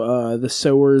also the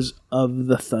Sowers of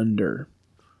the Thunder.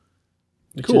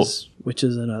 Which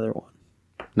is another one.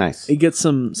 Nice. It gets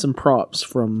some props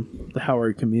from the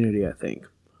Howard community, I think.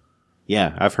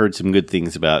 Yeah, I've heard some good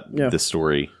things about this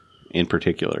story in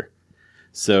particular.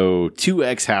 So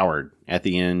 2X Howard at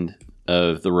the end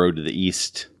of The Road to the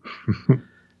East.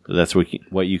 That's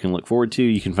what you can look forward to.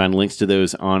 You can find links to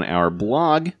those on our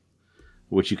blog,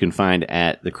 which you can find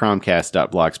at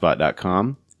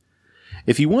thecromcast.blogspot.com.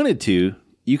 If you wanted to,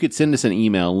 you could send us an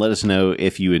email and let us know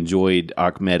if you enjoyed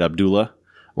Achmed Abdullah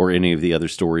or any of the other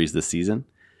stories this season.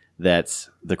 That's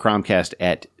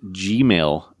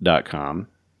thecromcast@gmail.com.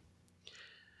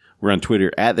 We're on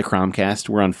Twitter at The Cromcast.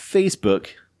 We're on Facebook.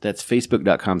 That's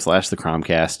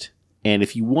facebook.com/thecromcast. And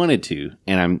if you wanted to,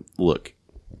 and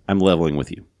I'm leveling with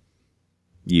you.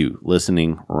 You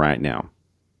listening right now.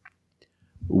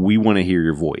 We want to hear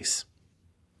your voice.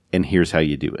 And here's how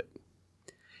you do it.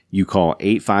 You call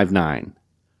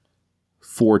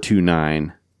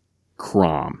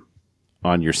 859-429-CROM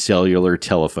on your cellular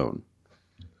telephone.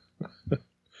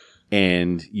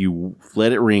 And you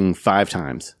let it ring 5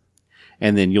 times.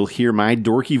 And then you'll hear my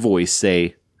dorky voice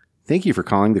say, "Thank you for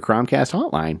calling the Cromcast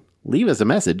hotline. Leave us a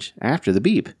message after the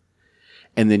beep."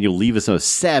 And then you'll leave us a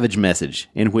savage message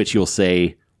in which you'll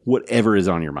say whatever is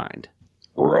on your mind.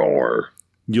 Roar.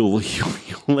 You'll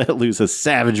let loose a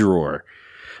savage roar,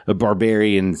 a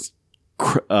barbarian's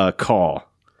call,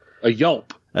 A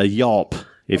yelp. a yelp,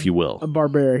 if you will. A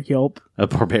barbaric yelp. A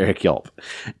barbaric yelp.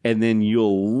 And then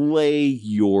you'll lay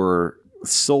your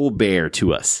soul bare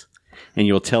to us. And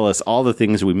you'll tell us all the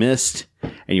things we missed.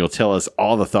 And you'll tell us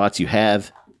all the thoughts you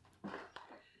have.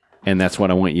 And that's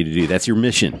what I want you to do. That's your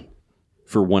mission.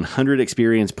 For 100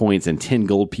 experience points and 10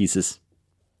 gold pieces,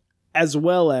 as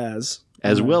well as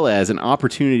an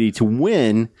opportunity to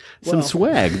win some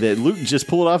swag that Luke just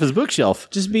pulled off his bookshelf.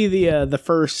 Just be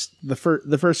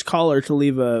the first caller to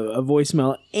leave a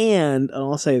voicemail, and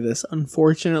I'll say this: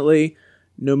 unfortunately,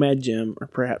 Nomad Jim or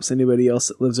perhaps anybody else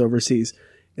that lives overseas,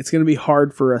 it's going to be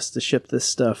hard for us to ship this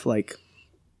stuff like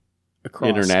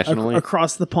internationally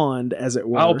across the pond, as it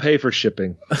were. I'll pay for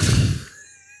shipping.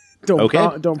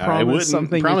 Don't promise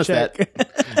something. Promise you check.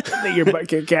 That your butt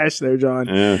can cash there, John.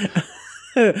 Yeah.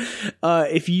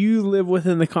 If you live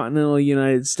within the continental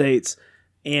United States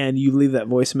and you leave that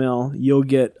voicemail, you'll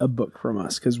get a book from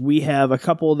us because we have a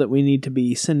couple that we need to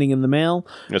be sending in the mail.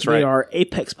 That's right. They are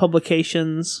Apex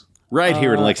Publications, right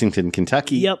here in Lexington,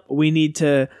 Kentucky. Yep, we need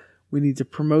to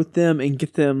promote them and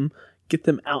get them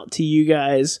out to you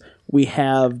guys. We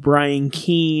have Brian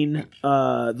Keene,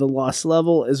 The Lost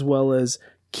Level, as well as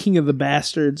King of the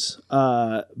Bastards,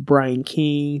 Brian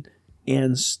Keene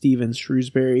and Steven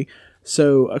Shrewsbury.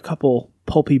 So a couple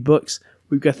pulpy books.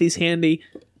 We've got these handy.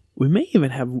 We may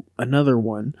even have another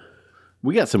one.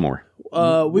 We got some more.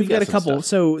 We've got a couple.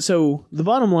 So the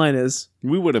bottom line is,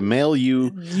 we would have mailed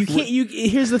you. You can't.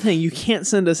 Here's the thing: you can't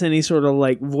send us any sort of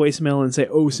like voicemail and say,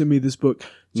 "Oh, send me this book."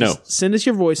 Just send us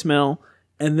your voicemail,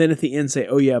 and then at the end say,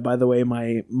 "Oh yeah, by the way,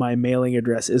 my mailing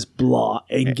address is blah,"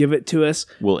 and give it to us.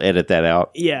 We'll edit that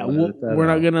out. Yeah, we're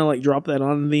not gonna like drop that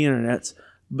on the internet,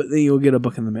 but then you'll get a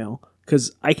book in the mail.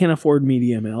 Because I can afford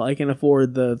media mail. I can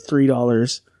afford the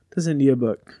 $3 to send you a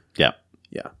book. Yeah.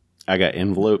 Yeah. I got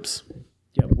envelopes.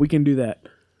 Yeah, we can do that.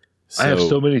 I have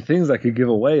so many things I could give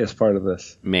away as part of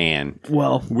this. Man.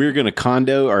 Well, we're going to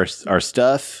condo our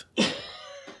stuff.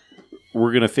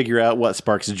 We're going to figure out what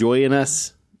sparks joy in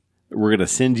us. We're going to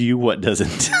send you what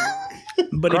doesn't.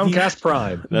 But Chromecast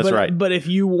Prime. That's right. But if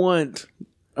you want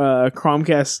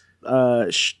Chromecast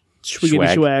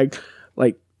swag,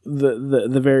 like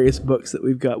the various books that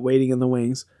we've got waiting in the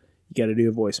wings, you got to do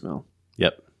a voicemail.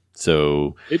 Yep.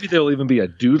 So maybe there'll even be a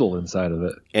doodle inside of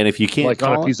it. And if you can't like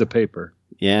on a piece of paper.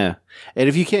 Yeah. And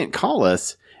if you can't call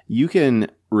us, you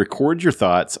can record your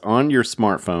thoughts on your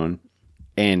smartphone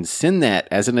and send that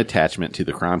as an attachment to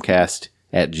the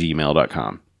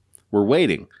Cromcast@gmail.com. We're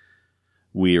waiting.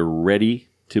 We are ready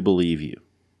to believe you.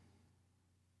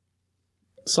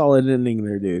 Solid ending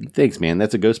there, dude. Thanks, man.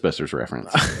 That's a Ghostbusters reference.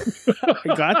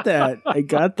 I got that. I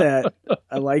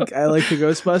like the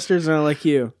Ghostbusters, and I like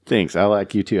you. Thanks. I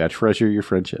like you too. I treasure your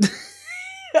friendship.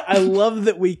 I love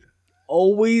that we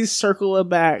always circle it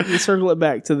back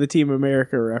to the Team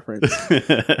America reference.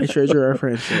 I treasure our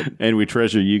friendship. And we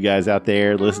treasure you guys out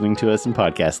there listening to us in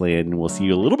podcast land. And we'll see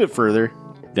you a little bit further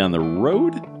down the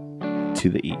road to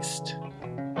the east.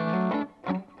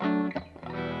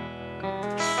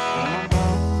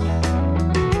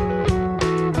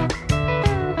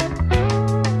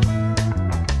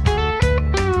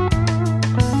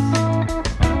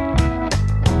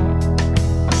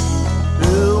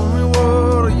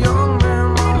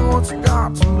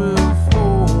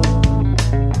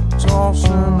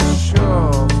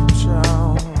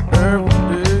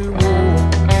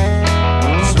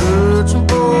 Searching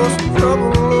for some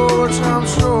trouble, Lord, I'm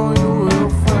sure you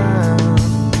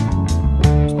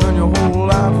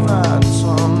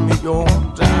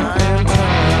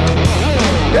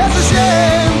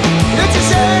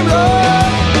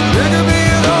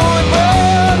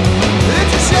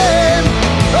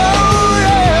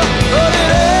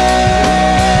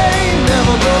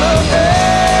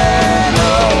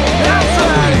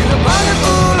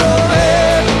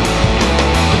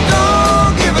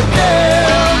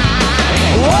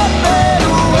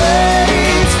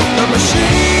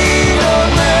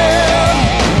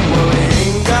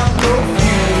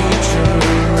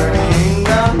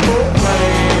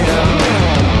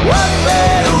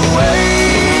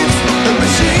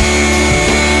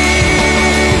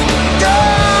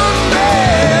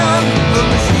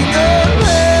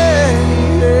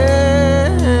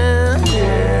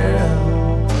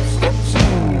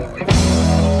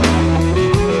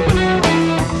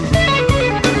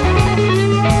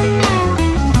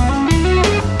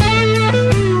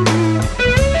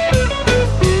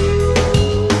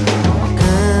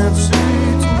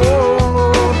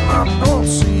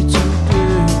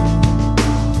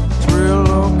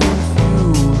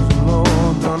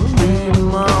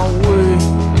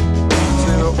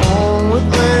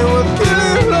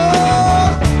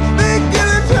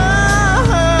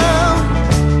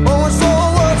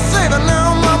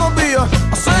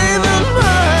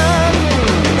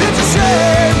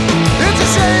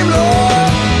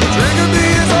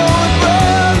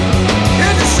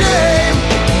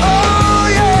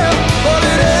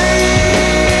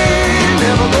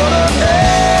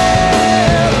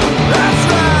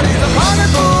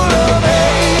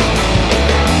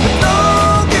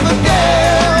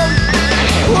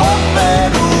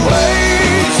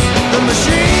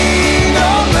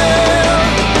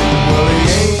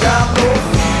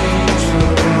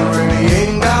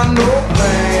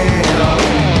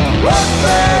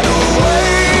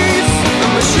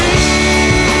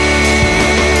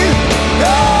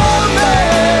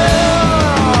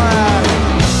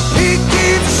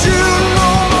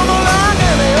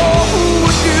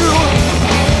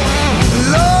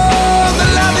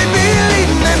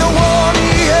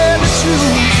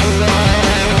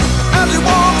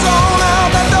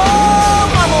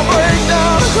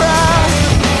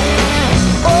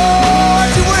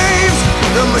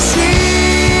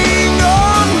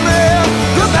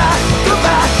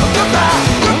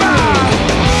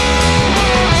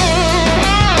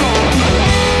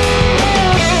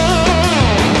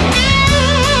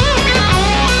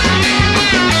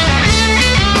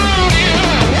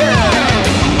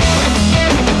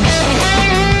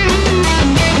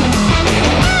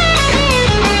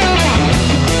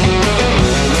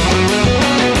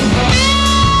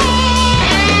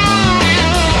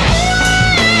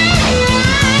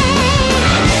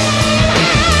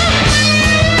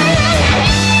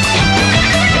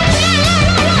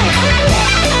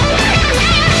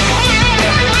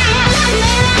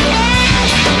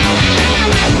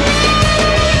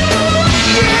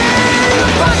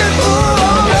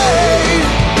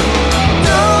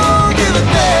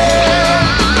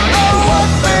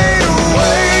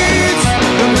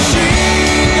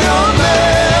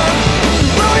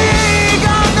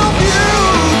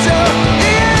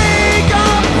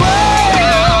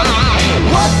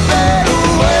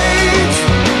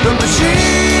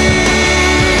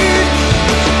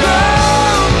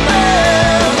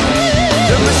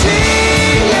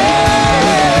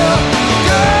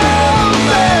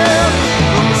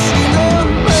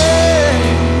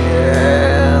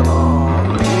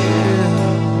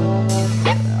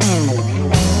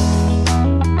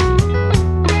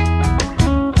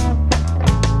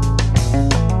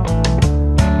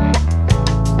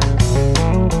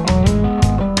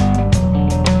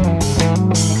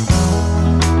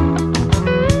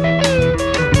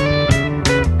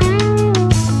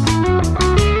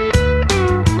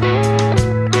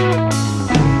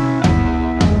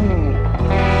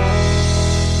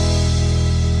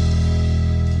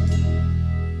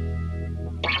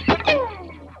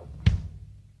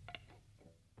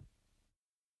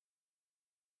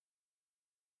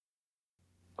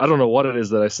I don't know what it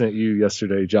is that I sent you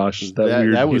yesterday, Josh. That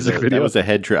weird music video. That was a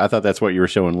head trip. I thought that's what you were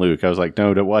showing Luke. I was like,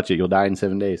 no, don't watch it. You'll die in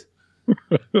 7 days.